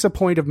Stan makes a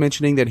point of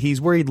mentioning that he's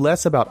worried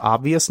less about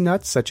obvious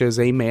nuts, such as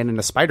a man in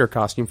a spider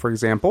costume, for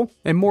example,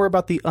 and more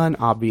about the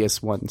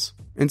unobvious ones.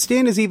 And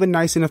Stan is even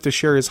nice enough to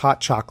share his hot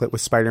chocolate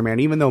with Spider-Man,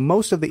 even though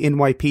most of the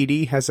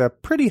NYPD has a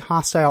pretty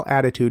hostile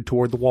attitude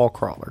toward the wall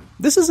crawler.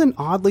 This is an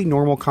oddly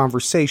normal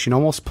conversation,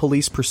 almost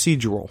police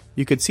procedural.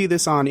 You could see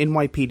this on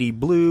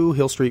NYPD Blue,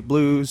 Hill Street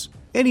Blues,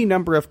 any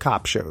number of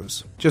cop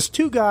shows. Just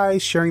two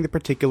guys sharing the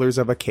particulars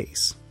of a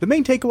case. The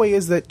main takeaway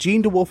is that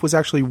Jean DeWolff was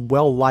actually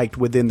well liked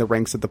within the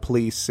ranks of the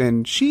police,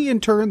 and she in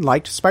turn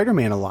liked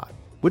Spider-Man a lot,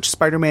 which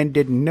Spider-Man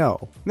didn't know.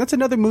 And that's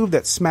another move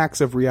that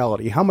smacks of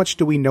reality. How much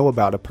do we know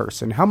about a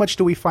person? How much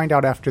do we find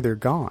out after they're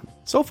gone?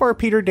 So far,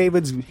 Peter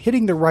David's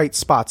hitting the right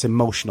spots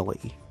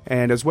emotionally,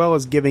 and as well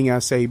as giving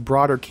us a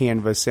broader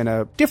canvas and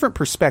a different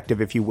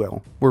perspective, if you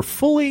will. We're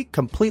fully,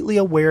 completely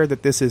aware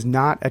that this is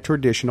not a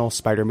traditional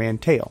Spider-Man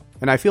tale,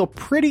 and I feel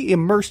pretty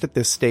immersed at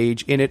this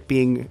stage in it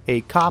being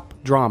a cop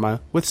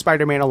drama with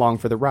Spider-Man along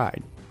for the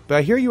ride. But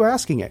I hear you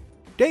asking it,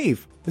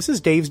 Dave, this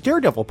is Dave's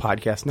Daredevil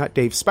podcast, not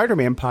Dave's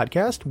Spider-Man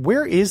podcast.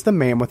 Where is the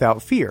man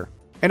without fear?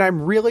 And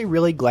I'm really,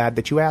 really glad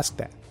that you asked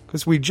that,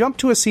 because we jump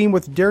to a scene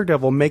with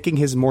Daredevil making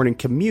his morning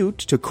commute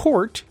to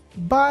court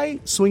by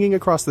swinging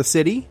across the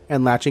city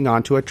and latching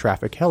onto a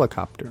traffic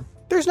helicopter.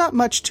 There's not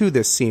much to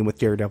this scene with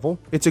Daredevil.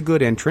 It's a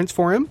good entrance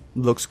for him,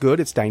 looks good,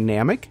 it's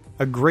dynamic,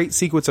 a great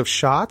sequence of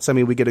shots. I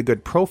mean, we get a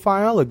good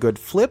profile, a good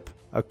flip,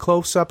 a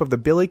close-up of the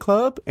Billy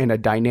Club, and a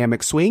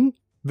dynamic swing.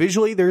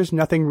 Visually, there's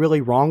nothing really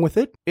wrong with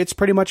it. It's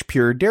pretty much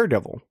pure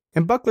Daredevil.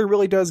 And Buckler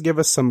really does give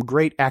us some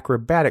great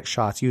acrobatic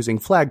shots using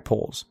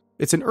flagpoles.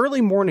 It's an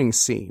early morning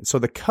scene, so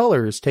the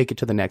colors take it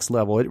to the next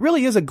level. It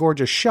really is a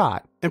gorgeous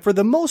shot, and for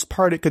the most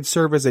part it could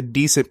serve as a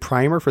decent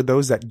primer for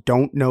those that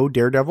don't know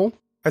Daredevil,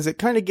 as it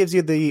kind of gives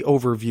you the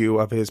overview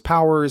of his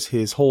powers,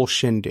 his whole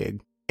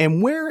shindig.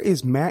 And where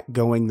is Matt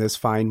going this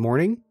fine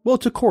morning? Well,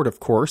 to court, of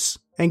course.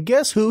 And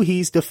guess who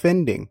he's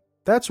defending?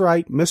 That's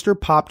right, Mr.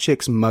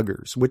 Popchick's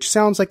Muggers, which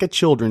sounds like a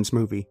children's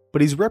movie,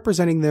 but he's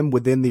representing them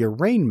within the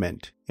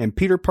arraignment, and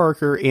Peter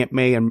Parker, Aunt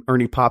May, and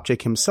Ernie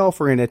Popchick himself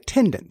are in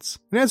attendance.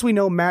 And as we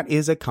know, Matt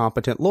is a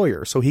competent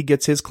lawyer, so he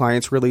gets his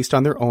clients released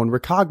on their own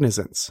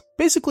recognizance.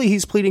 Basically,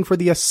 he's pleading for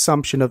the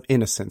assumption of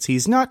innocence.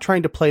 He's not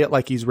trying to play it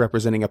like he's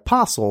representing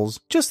apostles,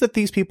 just that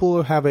these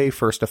people have a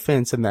first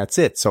offense and that's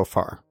it so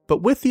far.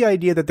 But with the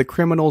idea that the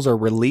criminals are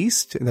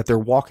released and that they're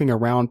walking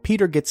around,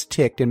 Peter gets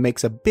ticked and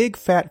makes a big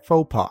fat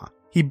faux pas.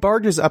 He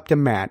barges up to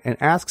Matt and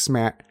asks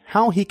Matt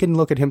how he can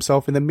look at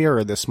himself in the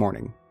mirror this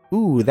morning.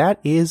 Ooh, that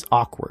is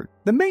awkward.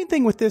 The main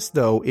thing with this,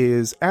 though,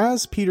 is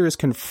as Peter is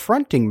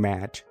confronting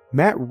Matt,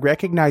 Matt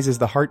recognizes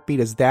the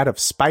heartbeat as that of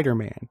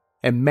Spider-Man,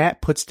 and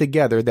Matt puts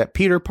together that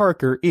Peter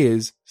Parker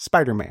is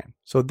Spider-Man.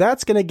 So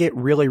that's going to get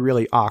really,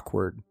 really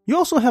awkward. You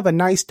also have a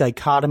nice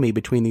dichotomy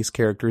between these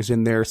characters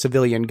in their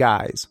civilian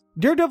guise.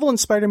 Daredevil and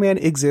Spider-Man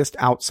exist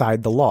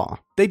outside the law.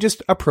 They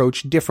just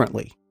approach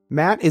differently.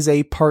 Matt is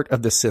a part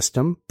of the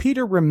system.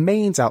 Peter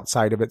remains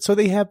outside of it, so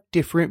they have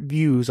different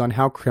views on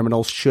how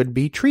criminals should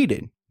be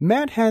treated.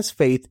 Matt has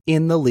faith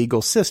in the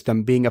legal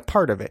system being a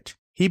part of it.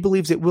 He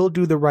believes it will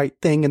do the right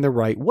thing in the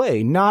right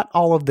way, not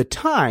all of the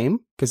time,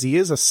 because he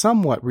is a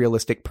somewhat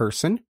realistic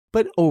person,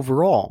 but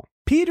overall.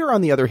 Peter, on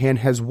the other hand,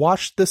 has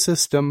watched the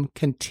system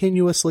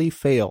continuously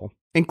fail,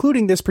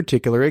 including this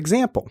particular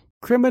example.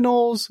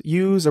 Criminals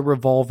use a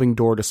revolving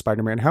door to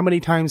Spider-Man. How many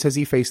times has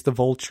he faced the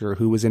Vulture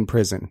who was in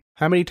prison?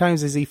 How many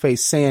times has he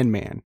faced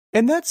Sandman?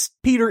 And that's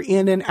Peter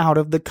in and out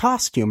of the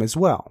costume as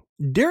well.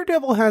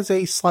 Daredevil has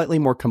a slightly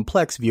more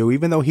complex view,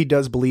 even though he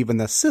does believe in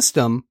the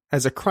system.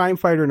 As a crime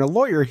fighter and a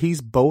lawyer, he's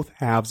both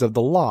halves of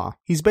the law.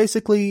 He's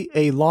basically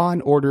a Law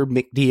and Order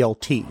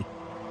McDLT.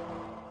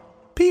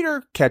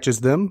 Peter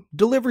catches them,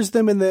 delivers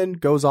them, and then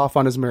goes off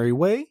on his merry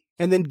way,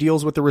 and then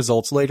deals with the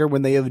results later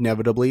when they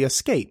inevitably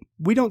escape.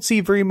 We don't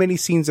see very many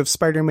scenes of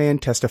Spider-Man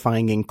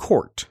testifying in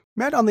court.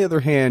 Matt, on the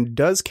other hand,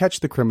 does catch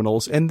the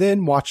criminals and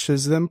then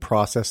watches them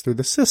process through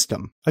the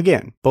system.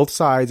 Again, both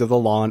sides of the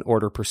Law and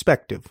Order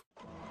perspective.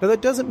 Now,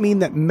 that doesn't mean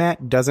that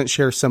Matt doesn't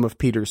share some of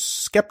Peter's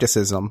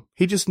skepticism.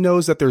 He just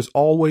knows that there's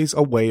always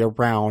a way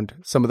around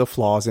some of the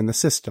flaws in the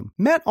system.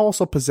 Matt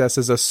also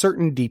possesses a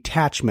certain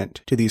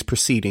detachment to these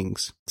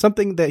proceedings,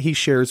 something that he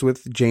shares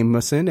with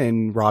Jameson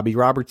and Robbie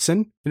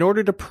Robertson. In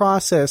order to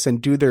process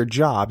and do their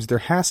jobs, there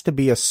has to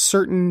be a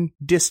certain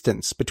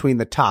distance between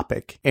the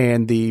topic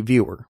and the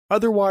viewer.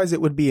 Otherwise,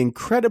 it would be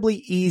incredibly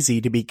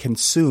easy to be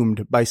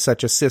consumed by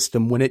such a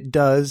system when it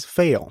does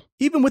fail.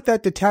 Even with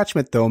that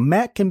detachment, though,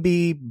 Matt can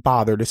be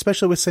bothered,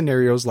 especially with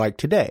scenarios like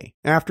today.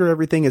 After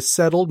everything is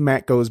settled,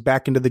 Matt goes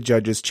back into the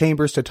judge's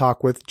chambers to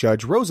talk with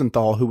Judge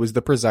Rosenthal, who was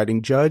the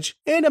presiding judge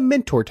and a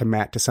mentor to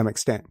Matt to some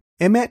extent.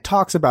 And Matt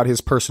talks about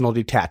his personal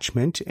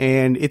detachment,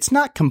 and it's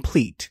not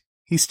complete.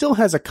 He still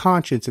has a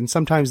conscience, and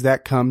sometimes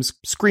that comes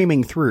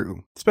screaming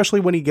through,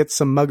 especially when he gets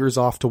some muggers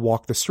off to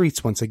walk the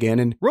streets once again,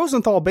 and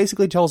Rosenthal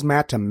basically tells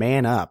Matt to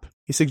man up.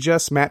 He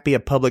suggests Matt be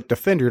a public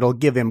defender, it'll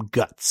give him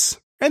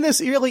guts. And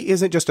this really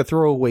isn't just a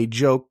throwaway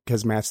joke,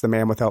 because Matt's the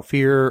man without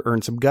fear,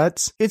 earn some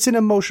guts. It's an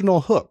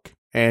emotional hook,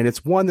 and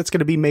it's one that's going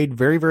to be made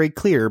very, very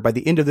clear by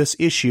the end of this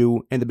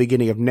issue and the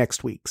beginning of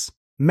next week's.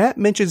 Matt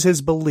mentions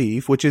his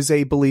belief, which is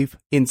a belief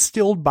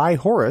instilled by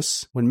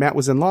Horace when Matt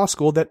was in law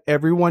school, that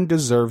everyone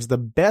deserves the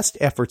best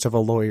efforts of a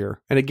lawyer.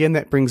 And again,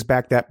 that brings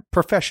back that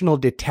professional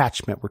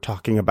detachment we're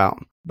talking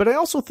about. But I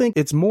also think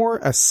it's more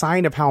a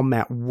sign of how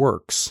Matt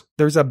works.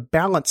 There's a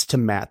balance to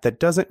Matt that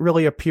doesn't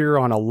really appear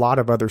on a lot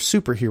of other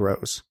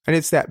superheroes. And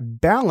it's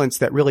that balance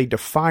that really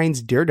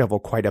defines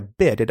Daredevil quite a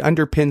bit. It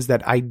underpins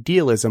that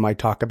idealism I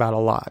talk about a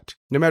lot.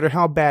 No matter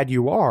how bad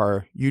you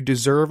are, you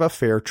deserve a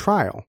fair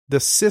trial. The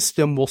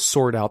system will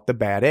sort out the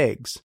bad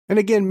eggs. And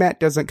again,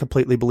 Matt doesn't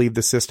completely believe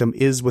the system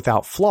is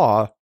without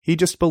flaw. He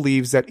just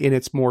believes that in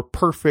its more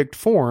perfect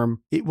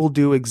form, it will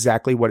do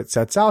exactly what it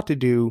sets out to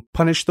do,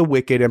 punish the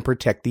wicked and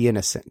protect the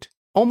innocent.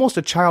 Almost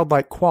a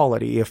childlike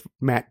quality if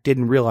Matt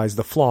didn't realize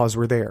the flaws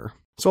were there.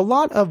 So a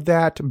lot of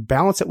that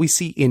balance that we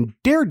see in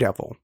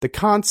Daredevil, the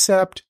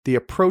concept, the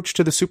approach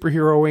to the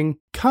superheroing,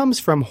 comes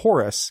from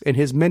Horace and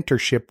his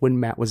mentorship when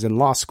Matt was in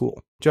law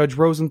school. Judge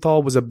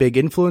Rosenthal was a big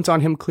influence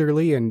on him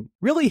clearly and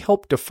really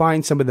helped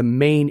define some of the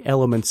main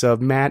elements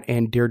of Matt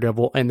and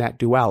Daredevil and that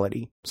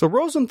duality. So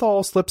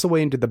Rosenthal slips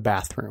away into the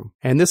bathroom,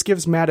 and this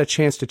gives Matt a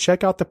chance to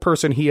check out the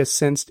person he has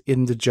sensed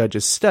in the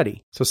judge's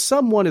study. So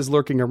someone is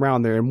lurking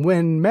around there, and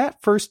when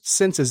Matt first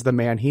senses the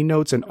man, he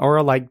notes an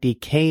aura like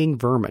decaying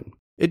vermin.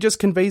 It just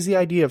conveys the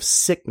idea of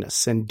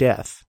sickness and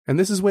death. And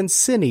this is when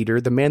Sin Eater,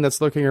 the man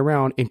that's lurking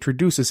around,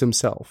 introduces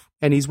himself.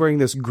 And he's wearing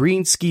this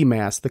green ski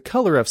mask, the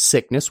color of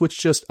sickness, which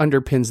just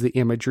underpins the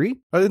imagery.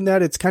 Other than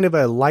that, it's kind of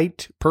a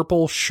light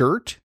purple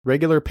shirt,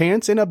 regular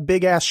pants, and a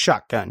big-ass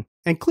shotgun.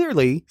 And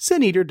clearly,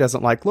 Sin Eater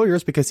doesn't like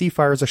lawyers because he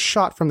fires a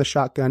shot from the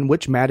shotgun,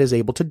 which Matt is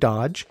able to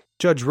dodge.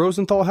 Judge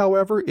Rosenthal,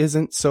 however,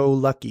 isn't so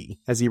lucky,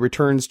 as he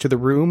returns to the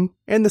room,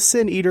 and the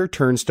Sin Eater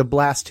turns to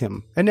blast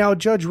him. And now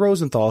Judge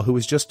Rosenthal, who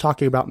was just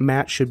talking about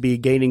Matt should be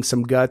gaining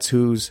some guts,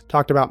 who's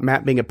talked about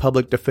Matt being a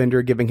public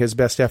defender, giving his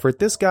best effort,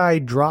 this guy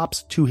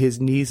drops to his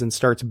knees and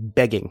starts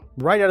begging,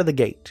 right out of the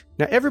gate.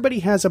 Now everybody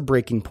has a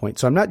breaking point,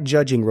 so I'm not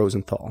judging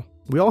Rosenthal.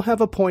 We all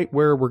have a point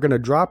where we're going to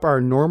drop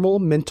our normal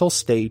mental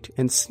state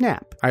and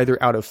snap,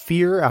 either out of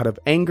fear, out of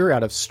anger,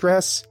 out of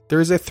stress. There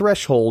is a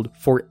threshold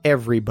for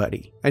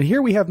everybody. And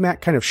here we have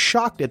Matt kind of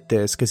shocked at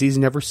this because he's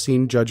never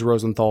seen Judge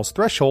Rosenthal's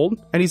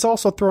threshold, and he's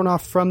also thrown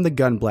off from the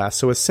gun blast,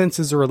 so his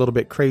senses are a little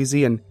bit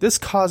crazy, and this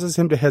causes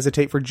him to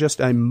hesitate for just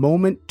a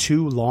moment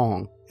too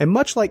long. And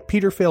much like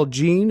Peter failed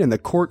Jean and the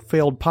court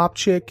failed Pop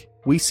Chick,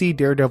 we see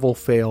Daredevil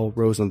fail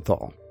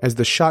Rosenthal as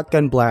the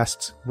shotgun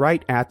blasts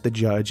right at the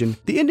judge, and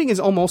the ending is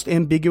almost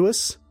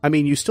ambiguous. I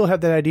mean, you still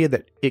have that idea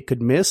that it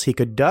could miss, he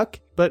could duck,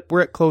 but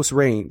we're at close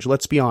range.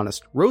 Let's be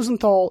honest.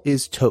 Rosenthal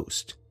is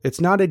toast.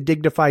 It's not a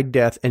dignified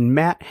death, and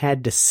Matt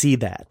had to see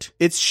that.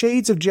 It's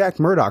shades of Jack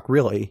Murdoch,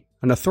 really.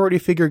 An authority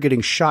figure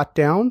getting shot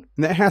down,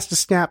 and that has to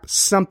snap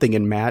something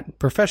in Matt,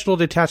 professional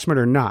detachment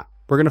or not.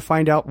 We're going to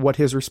find out what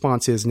his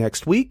response is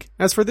next week.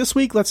 As for this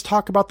week, let's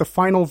talk about the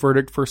final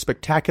verdict for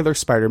Spectacular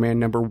Spider-Man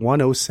number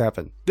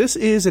 107. This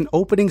is an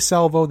opening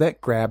salvo that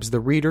grabs the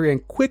reader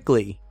and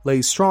quickly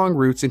lays strong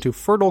roots into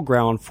fertile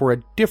ground for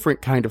a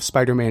different kind of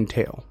Spider-Man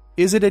tale.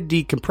 Is it a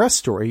decompressed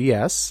story?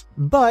 Yes.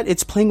 But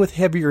it's playing with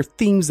heavier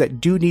themes that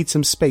do need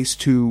some space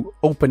to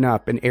open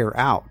up and air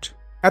out.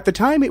 At the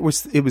time, it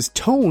was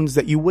tones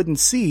that you wouldn't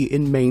see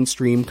in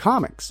mainstream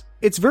comics.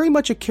 It's very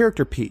much a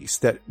character piece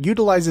that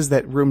utilizes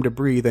that room to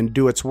breathe and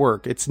do its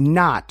work. It's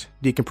not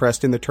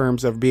decompressed in the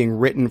terms of being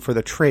written for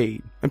the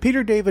trade. And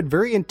Peter David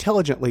very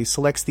intelligently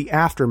selects the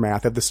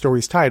aftermath of the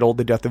story's title,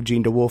 The Death of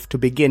Jean DeWolff, to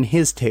begin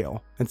his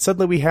tale. And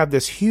suddenly we have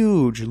this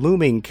huge,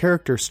 looming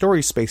character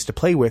story space to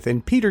play with,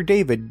 and Peter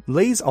David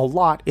lays a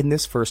lot in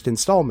this first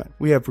installment.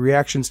 We have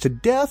reactions to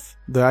death,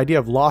 the idea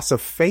of loss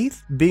of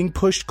faith, being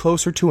pushed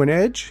closer to an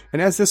edge,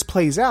 and as this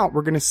plays out,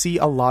 we're going to see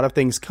a lot of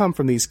things come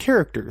from these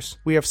characters.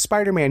 We have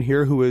Spider-Man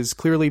here, who is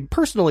clearly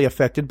personally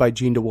affected by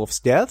Jean DeWolff's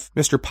death,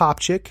 Mr.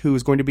 Popchick, who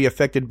is going to be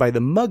affected by the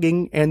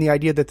mugging and the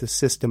idea that the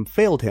system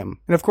failed him.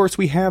 And of course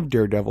we have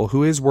Daredevil,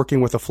 who is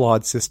working with a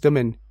flawed system,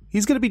 and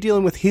He's going to be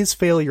dealing with his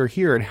failure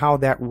here and how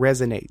that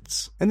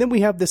resonates. And then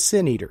we have the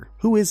Sin Eater.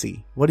 Who is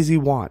he? What does he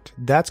want?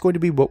 That's going to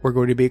be what we're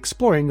going to be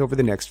exploring over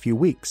the next few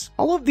weeks.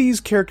 All of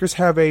these characters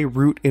have a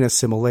root in a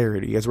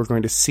similarity, as we're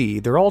going to see.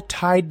 They're all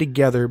tied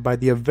together by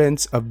the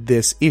events of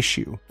this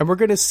issue. And we're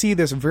going to see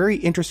this very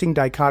interesting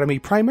dichotomy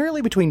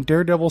primarily between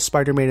Daredevil,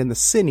 Spider-Man, and the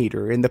Sin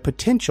Eater, and the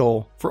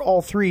potential for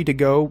all three to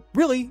go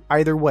really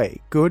either way,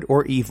 good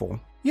or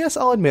evil. Yes,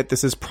 I'll admit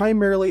this is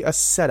primarily a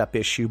setup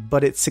issue,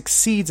 but it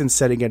succeeds in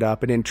setting it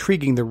up and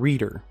intriguing the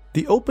reader.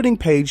 The opening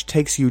page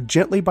takes you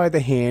gently by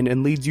the hand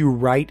and leads you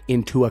right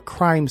into a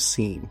crime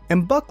scene.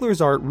 And Buckler's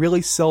art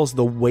really sells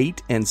the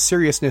weight and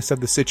seriousness of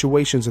the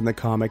situations in the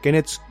comic, and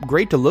it's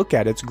great to look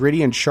at. It's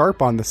gritty and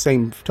sharp on the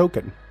same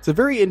token. It's a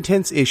very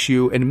intense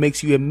issue and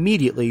makes you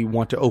immediately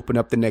want to open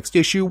up the next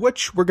issue,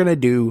 which we're going to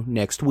do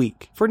next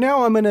week. For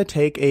now, I'm going to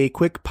take a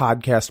quick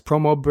podcast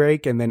promo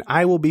break, and then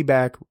I will be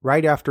back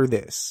right after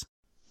this.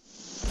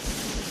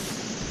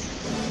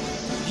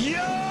 Yo,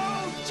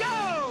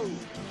 Joe!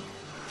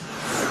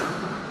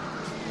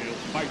 He'll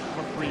fight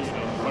for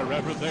freedom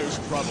wherever there's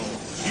trouble.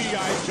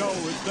 G.I. Joe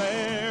is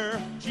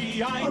there.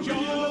 G.I.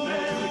 Joe,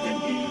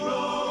 American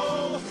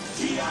hero.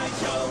 G.I.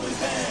 Joe is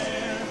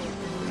there.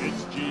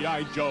 It's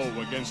G.I. Joe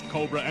against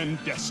Cobra and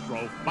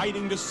Destro,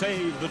 fighting to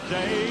save the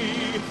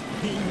day.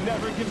 He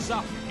never gives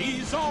up.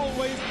 He's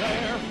always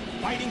there,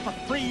 fighting for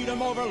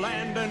freedom over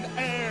land and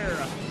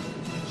air.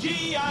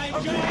 G.I. Joe,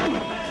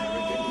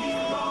 American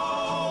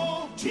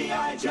hero.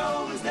 G.I.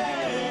 Joe is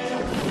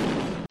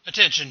there.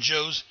 Attention,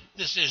 Joes.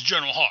 This is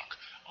General Hawk.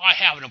 I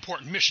have an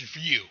important mission for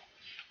you.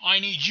 I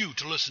need you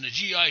to listen to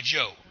G.I.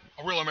 Joe,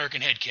 a Real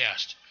American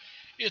Headcast.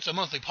 It's a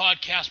monthly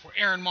podcast where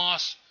Aaron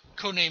Moss,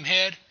 codename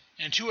Head,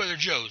 and two other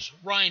Joes,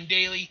 Ryan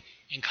Daly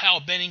and Kyle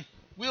Benning,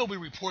 will be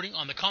reporting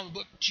on the comic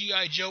book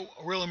G.I. Joe,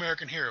 a Real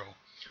American Hero.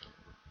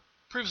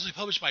 Previously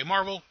published by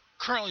Marvel,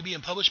 currently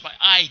being published by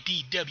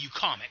IDW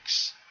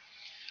Comics.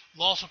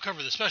 We'll also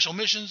cover the special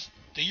missions,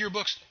 the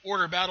yearbooks,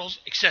 order battles,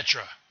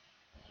 etc.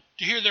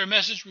 To hear their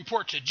message,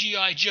 report to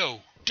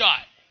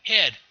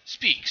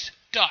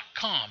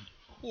gijoe.headspeaks.com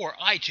or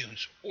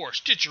iTunes or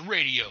Stitcher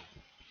Radio.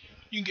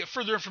 You can get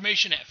further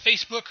information at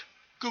Facebook,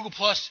 Google+,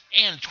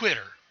 and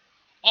Twitter.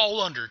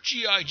 All under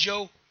G.I.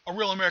 Joe, a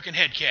Real American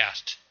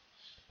Headcast.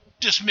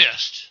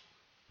 Dismissed.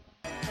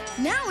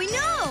 Now we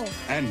know!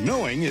 And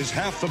knowing is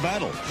half the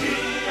battle.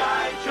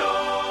 G.I.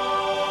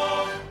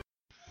 Joe!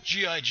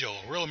 G.I. Joe,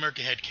 a Real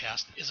American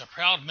Headcast, is a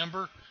proud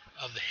member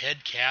of the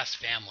Headcast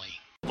family.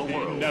 He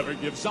never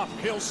gives up.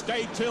 He'll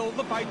stay till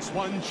the fight's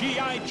won.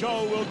 G.I.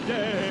 Joe will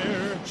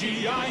dare.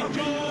 G.I.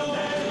 Joe,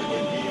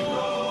 American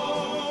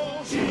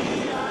hero.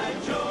 G.I.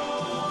 Joe.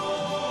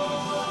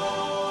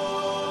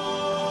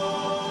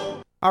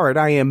 Alright,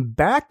 I am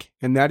back,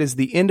 and that is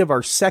the end of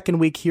our second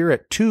week here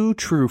at Two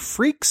True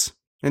Freaks.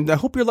 And I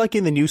hope you're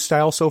liking the new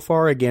style so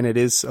far. Again, it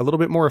is a little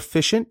bit more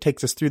efficient,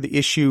 takes us through the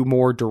issue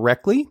more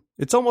directly.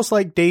 It's almost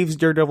like Dave's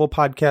Daredevil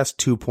Podcast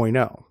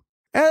 2.0.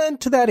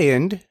 And to that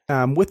end,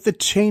 with the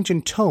change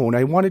in tone,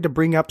 I wanted to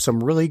bring up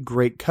some really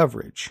great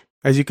coverage.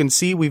 As you can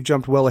see, we've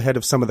jumped well ahead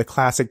of some of the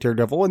classic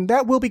Daredevil, and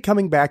that will be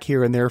coming back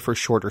here and there for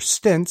shorter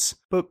stints.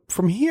 But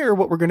from here,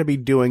 what we're going to be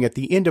doing at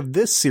the end of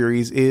this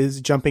series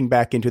is jumping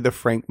back into the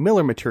Frank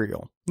Miller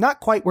material.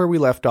 Not quite where we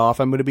left off.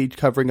 I'm going to be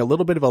covering a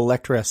little bit of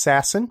Elektra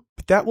Assassin,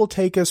 but that will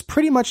take us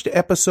pretty much to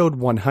episode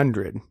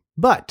 100.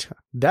 But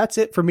that's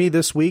it for me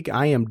this week.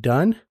 I am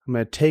done. I'm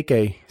going to take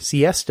a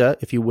siesta,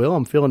 if you will.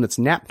 I'm feeling it's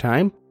nap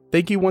time.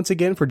 Thank you once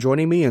again for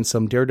joining me in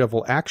some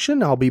Daredevil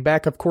action. I'll be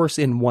back, of course,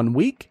 in 1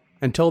 week.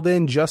 Until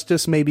then,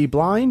 justice may be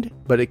blind,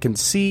 but it can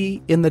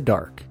see in the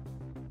dark.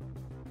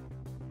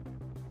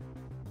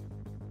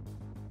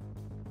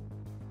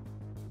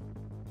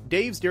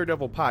 Dave's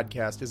Daredevil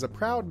Podcast is a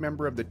proud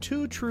member of the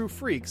Two True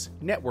Freaks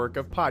network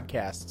of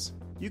podcasts.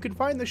 You can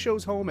find the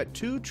show's home at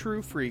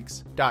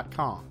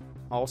twotruefreaks.com.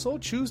 Also,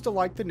 choose to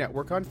like the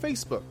network on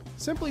Facebook.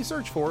 Simply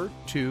search for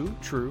Two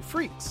True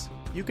Freaks.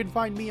 You can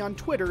find me on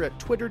Twitter at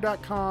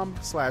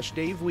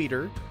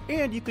twitter.com/DaveWeeder,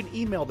 and you can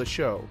email the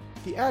show.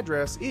 The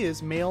address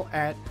is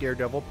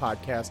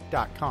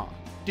mail@daredevilpodcast.com.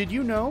 Did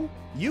you know?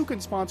 You can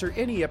sponsor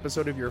any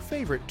episode of your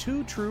favorite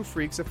Two True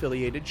Freaks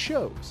affiliated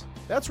shows.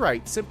 That's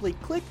right, simply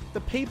click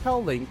the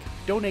PayPal link,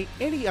 donate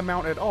any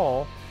amount at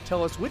all,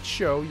 tell us which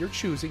show you're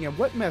choosing and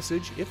what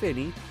message, if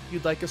any,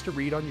 you'd like us to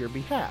read on your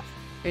behalf.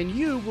 And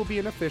you will be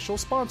an official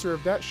sponsor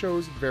of that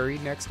show's very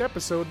next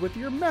episode with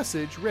your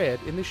message read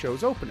in the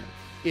show's opener.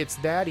 It's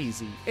that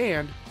easy,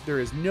 and there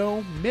is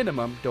no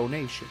minimum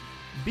donation.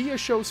 Be a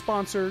show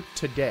sponsor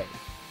today.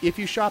 If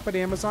you shop at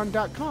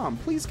Amazon.com,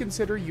 please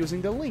consider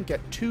using the link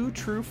at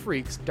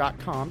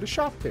twotruefreaks.com to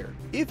shop there.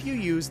 If you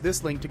use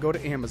this link to go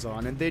to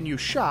Amazon and then you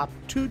shop,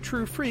 Two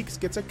True Freaks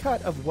gets a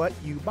cut of what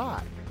you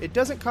buy. It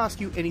doesn't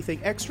cost you anything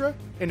extra,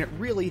 and it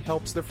really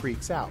helps the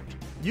freaks out.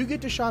 You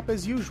get to shop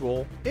as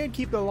usual and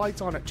keep the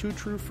lights on at Two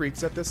True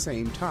Freaks at the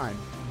same time.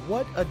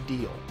 What a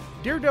deal.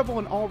 Daredevil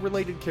and all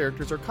related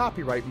characters are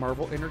copyright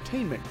Marvel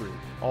Entertainment Group.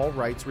 All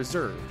rights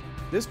reserved.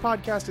 This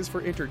podcast is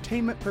for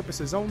entertainment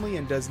purposes only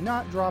and does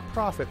not draw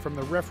profit from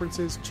the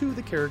references to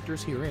the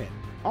characters herein.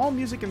 All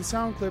music and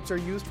sound clips are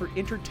used for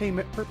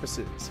entertainment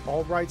purposes.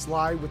 All rights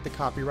lie with the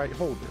copyright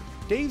holder.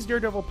 Dave's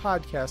Daredevil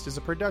podcast is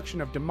a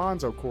production of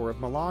DiManzo Corps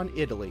of Milan,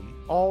 Italy.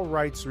 All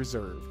rights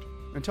reserved.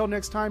 Until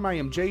next time, I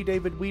am J.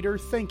 David Weeder.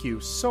 Thank you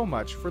so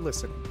much for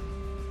listening.